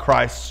 talking about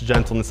Christ's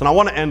gentleness. And I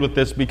want to end with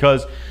this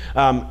because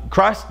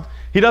Christ,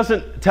 He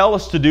doesn't tell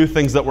us to do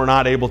things that we're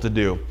not able to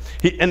do.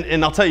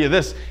 And I'll tell you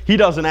this, He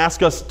doesn't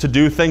ask us to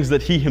do things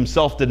that He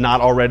Himself did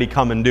not already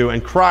come and do.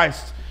 And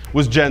Christ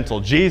was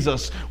gentle.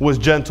 Jesus was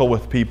gentle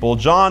with people.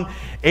 John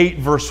 8,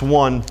 verse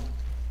 1,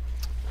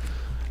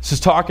 this is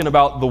talking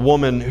about the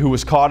woman who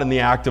was caught in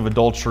the act of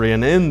adultery.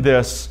 And in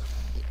this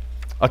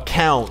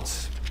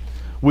account,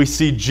 we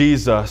see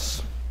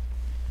Jesus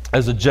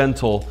as a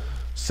gentle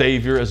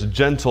Savior, as a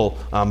gentle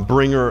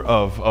bringer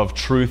of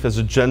truth, as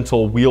a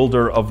gentle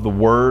wielder of the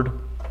Word.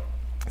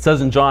 It says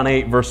in John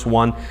 8, verse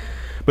 1,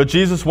 "But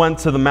Jesus went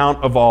to the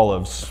Mount of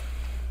Olives.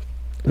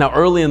 Now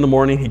early in the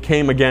morning He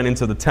came again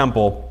into the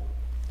temple,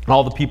 and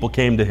all the people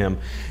came to Him.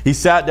 He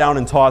sat down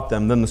and taught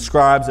them. Then the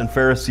scribes and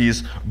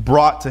Pharisees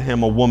brought to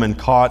Him a woman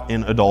caught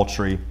in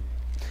adultery.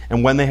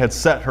 And when they had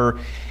set her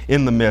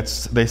in the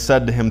midst, they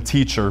said to Him,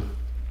 'Teacher,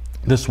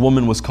 this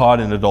woman was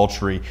caught in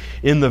adultery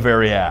in the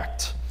very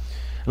act.'"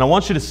 And I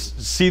want you to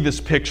see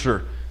this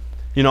picture.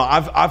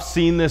 I've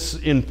seen this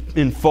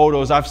in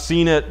photos. I've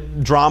seen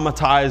it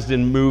dramatized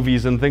in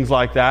movies and things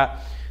like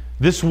that.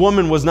 This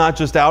woman was not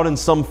just out in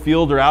some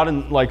field or out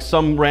in like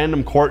some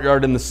random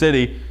courtyard in the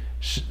city.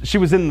 She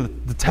was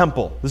in the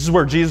temple. This is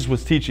where Jesus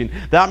was teaching.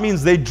 That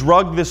means they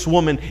drugged this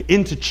woman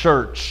into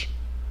church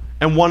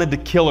and wanted to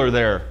kill her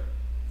there.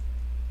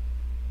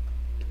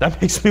 That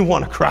makes me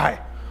want to cry.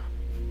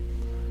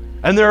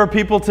 And there are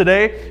people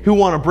today who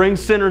want to bring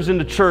sinners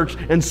into church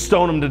and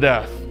stone them to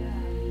death.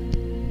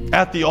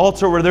 At the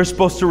altar where they're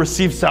supposed to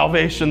receive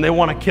salvation, they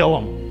want to kill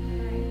them.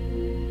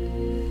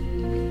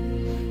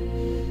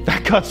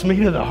 That cuts me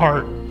to the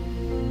heart.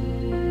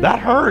 That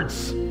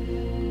hurts.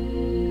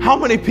 How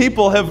many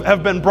people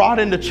have been brought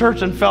into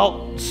church and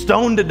felt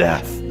stoned to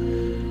death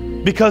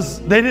because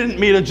they didn't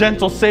meet a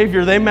gentle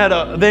Savior, they met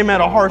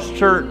a harsh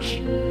church.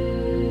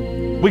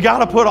 We got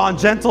to put on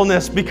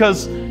gentleness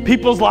because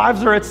people's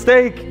lives are at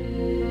stake.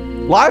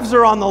 Lives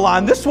are on the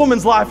line. This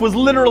woman's life was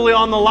literally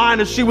on the line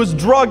as she was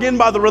drug in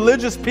by the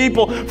religious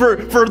people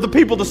for the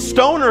people to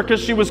stone her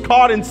because she was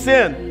caught in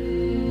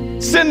sin.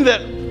 Sin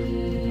that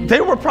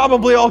they were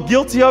probably all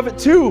guilty of it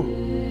too.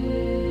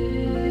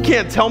 You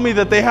can't tell me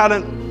that they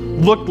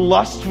hadn't looked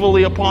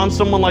lustfully upon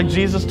someone like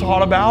Jesus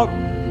taught about.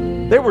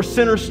 They were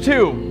sinners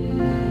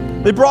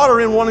too. They brought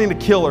her in wanting to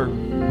kill her.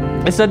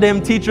 They said to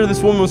him, "Teacher,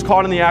 this woman was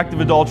caught in the act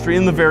of adultery,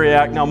 in the very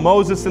act. Now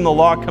Moses in the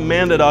law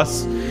commanded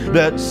us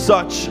that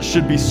such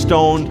should be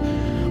stoned.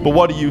 But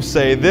what do you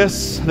say?"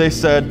 This, they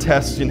said,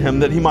 testing him,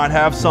 that he might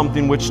have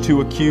something which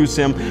to accuse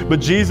him. But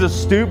Jesus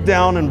stooped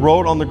down and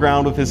wrote on the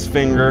ground with his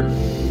finger,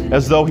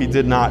 as though he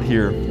did not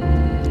hear.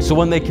 So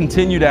when they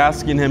continued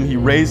asking him, he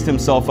raised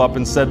himself up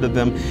and said to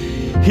them,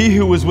 "He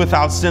who was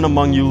without sin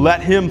among you,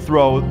 let him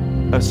throw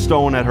a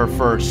stone at her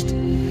first."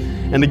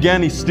 And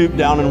again he stooped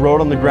down and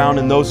wrote on the ground,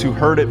 and those who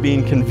heard it,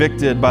 being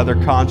convicted by their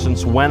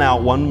conscience, went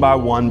out one by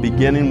one,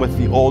 beginning with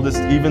the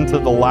oldest even to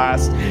the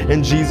last.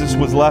 And Jesus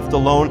was left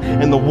alone,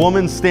 and the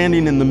woman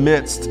standing in the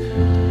midst.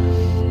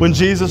 When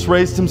Jesus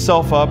raised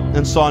himself up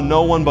and saw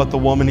no one but the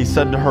woman, he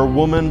said to her,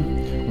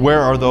 "Woman,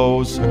 where are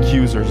those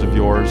accusers of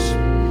yours?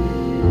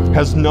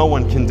 Has no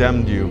one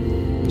condemned you?"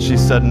 She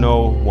said,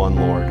 "No one,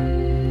 Lord."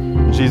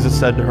 And Jesus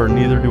said to her,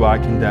 "Neither do I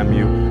condemn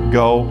you.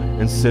 Go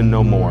and sin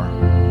no more."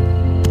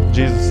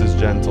 Jesus is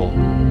gentle,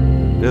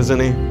 isn't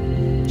he?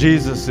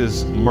 Jesus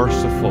is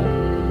merciful.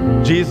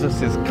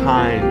 Jesus is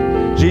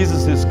kind.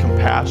 Jesus is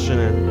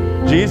compassionate.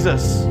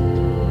 Jesus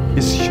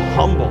is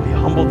humble. He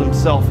humbled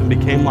himself and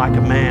became like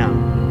a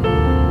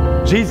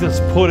man. Jesus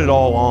put it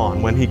all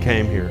on when he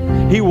came here.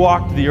 He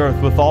walked the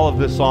earth with all of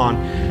this on.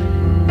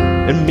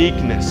 And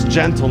meekness,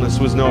 gentleness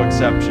was no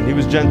exception. He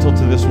was gentle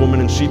to this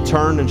woman, and she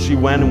turned and she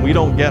went, and we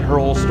don't get her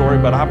whole story,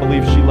 but I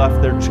believe she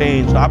left there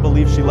changed. I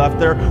believe she left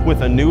there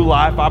with a new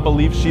life. I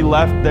believe she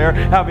left there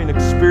having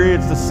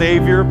experienced a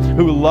Savior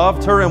who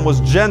loved her and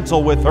was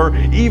gentle with her,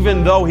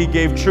 even though he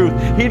gave truth.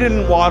 He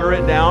didn't water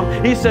it down.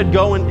 He said,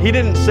 he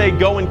didn't say,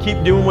 "Go and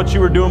keep doing what you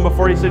were doing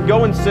before." He said,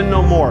 "Go and sin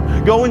no more.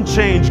 Go and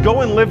change.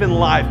 Go and live in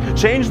life.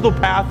 Change the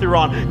path you're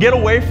on. Get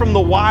away from the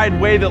wide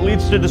way that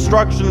leads to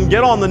destruction and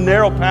get on the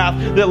narrow path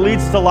that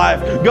leads to life.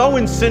 Go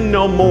and sin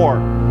no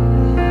more."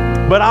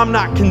 But I'm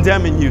not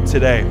condemning you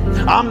today.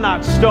 I'm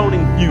not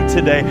stoning you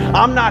today.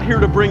 I'm not here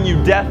to bring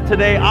you death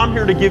today. I'm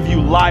here to give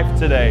you life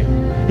today.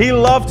 He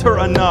loved her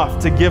enough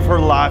to give her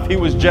life. He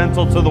was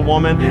gentle to the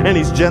woman, and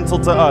he's gentle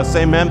to us.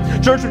 Amen.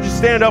 Church, would you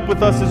stand up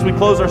with us as we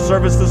close our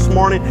service this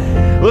morning?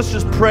 Let's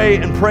just pray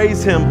and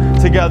praise him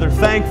together,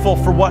 thankful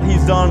for what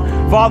he's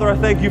done. Father, I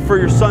thank you for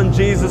your son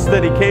Jesus,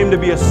 that he came to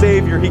be a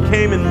Savior. He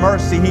came in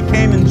mercy. He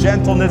came in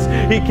gentleness.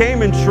 He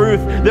came in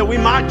truth, that we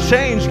might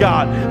change,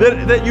 God,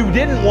 that you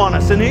didn't want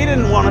us, and he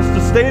didn't want us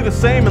to stay the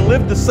same and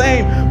live the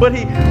same, but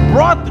he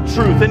brought the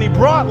truth, and he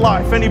brought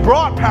life, and he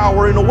brought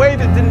power in a way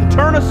that didn't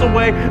turn us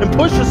away and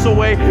push us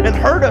away and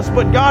hurt us,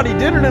 but God, he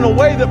did it in a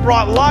way that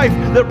brought life,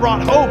 that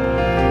brought hope.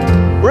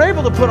 We're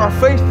able to put our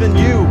faith in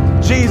you,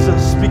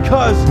 Jesus,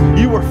 because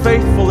you are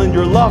faithful and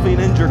you're loving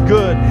and you're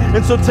good.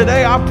 And so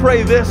today I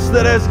pray this,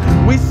 that as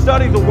we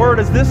study the Word,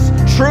 as this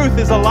truth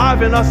is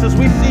alive in us, as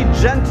we see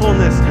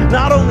gentleness,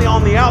 not only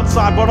on the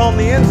outside, but on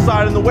the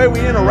inside, and the way we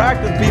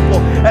interact with people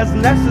as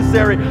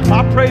necessary,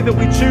 I pray that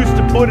we choose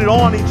to put it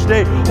on each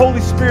day.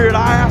 Holy Spirit,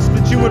 I ask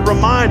that you would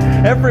remind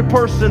every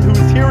person who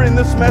is hearing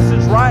this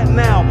message right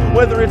now,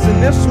 whether it's in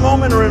this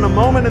moment or in a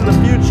moment in the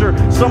future,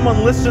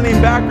 someone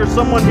listening back or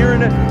someone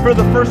hearing it for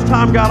the first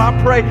time, God,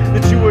 I pray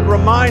that you would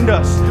remind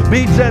us,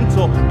 be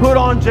gentle, put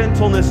on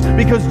gentleness,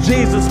 because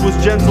Jesus was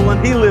gentle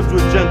and he lived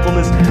with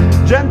gentleness.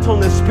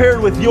 Gentleness paired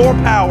with your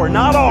power,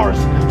 not ours.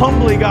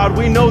 Humbly, God,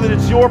 we know that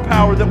it's your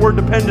power that we're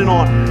dependent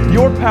on.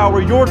 Your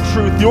power, your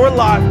truth, your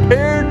life,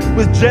 paired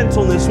with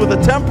gentleness, with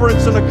a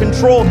temperance and a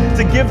control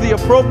to give the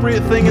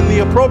appropriate thing in the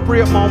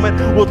appropriate moment,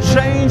 will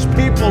change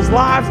people's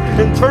lives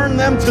and turn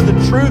them to the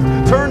truth,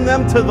 turn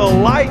them to the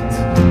light,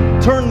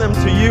 turn them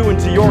to you and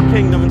to your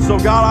kingdom. And so,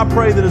 God, I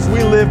pray that as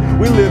we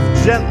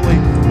live gently.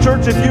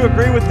 Church, if you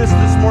agree with this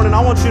morning,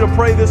 I want you to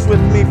pray this with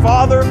me.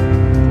 Father,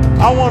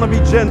 I want to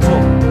be gentle.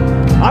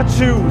 I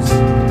choose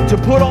to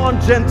put on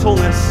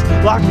gentleness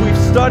like we've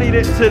studied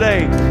it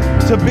today,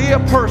 to be a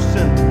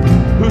person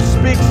who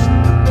speaks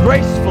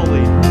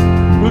gracefully,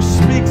 who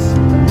speaks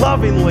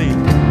lovingly,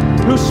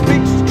 who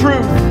speaks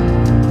truth,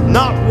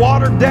 not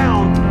watered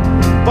down,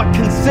 but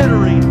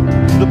considering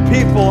the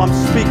people I'm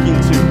speaking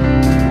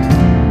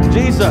to.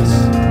 Jesus,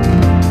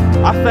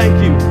 I thank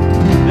you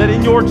that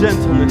in your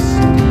gentleness,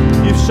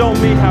 you've shown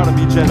me how to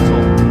be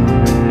gentle.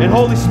 And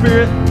Holy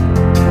Spirit,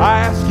 I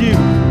ask you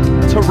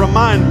to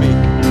remind me,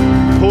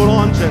 put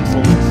on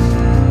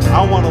gentleness.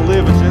 I want to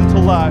live a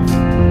gentle life.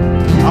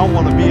 I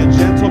want to be a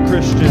gentle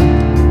Christian,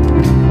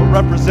 a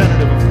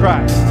representative of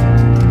Christ.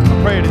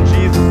 I pray it in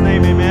Jesus'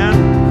 name, amen.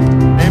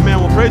 Amen.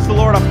 Well, praise the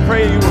Lord. I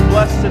pray you were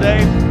blessed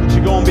today, that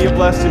you go and be a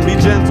blessing,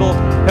 be gentle,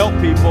 help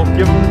people,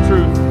 give them the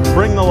truth,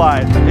 bring the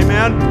light.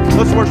 Amen.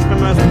 Let's worship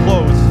him as we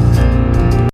close.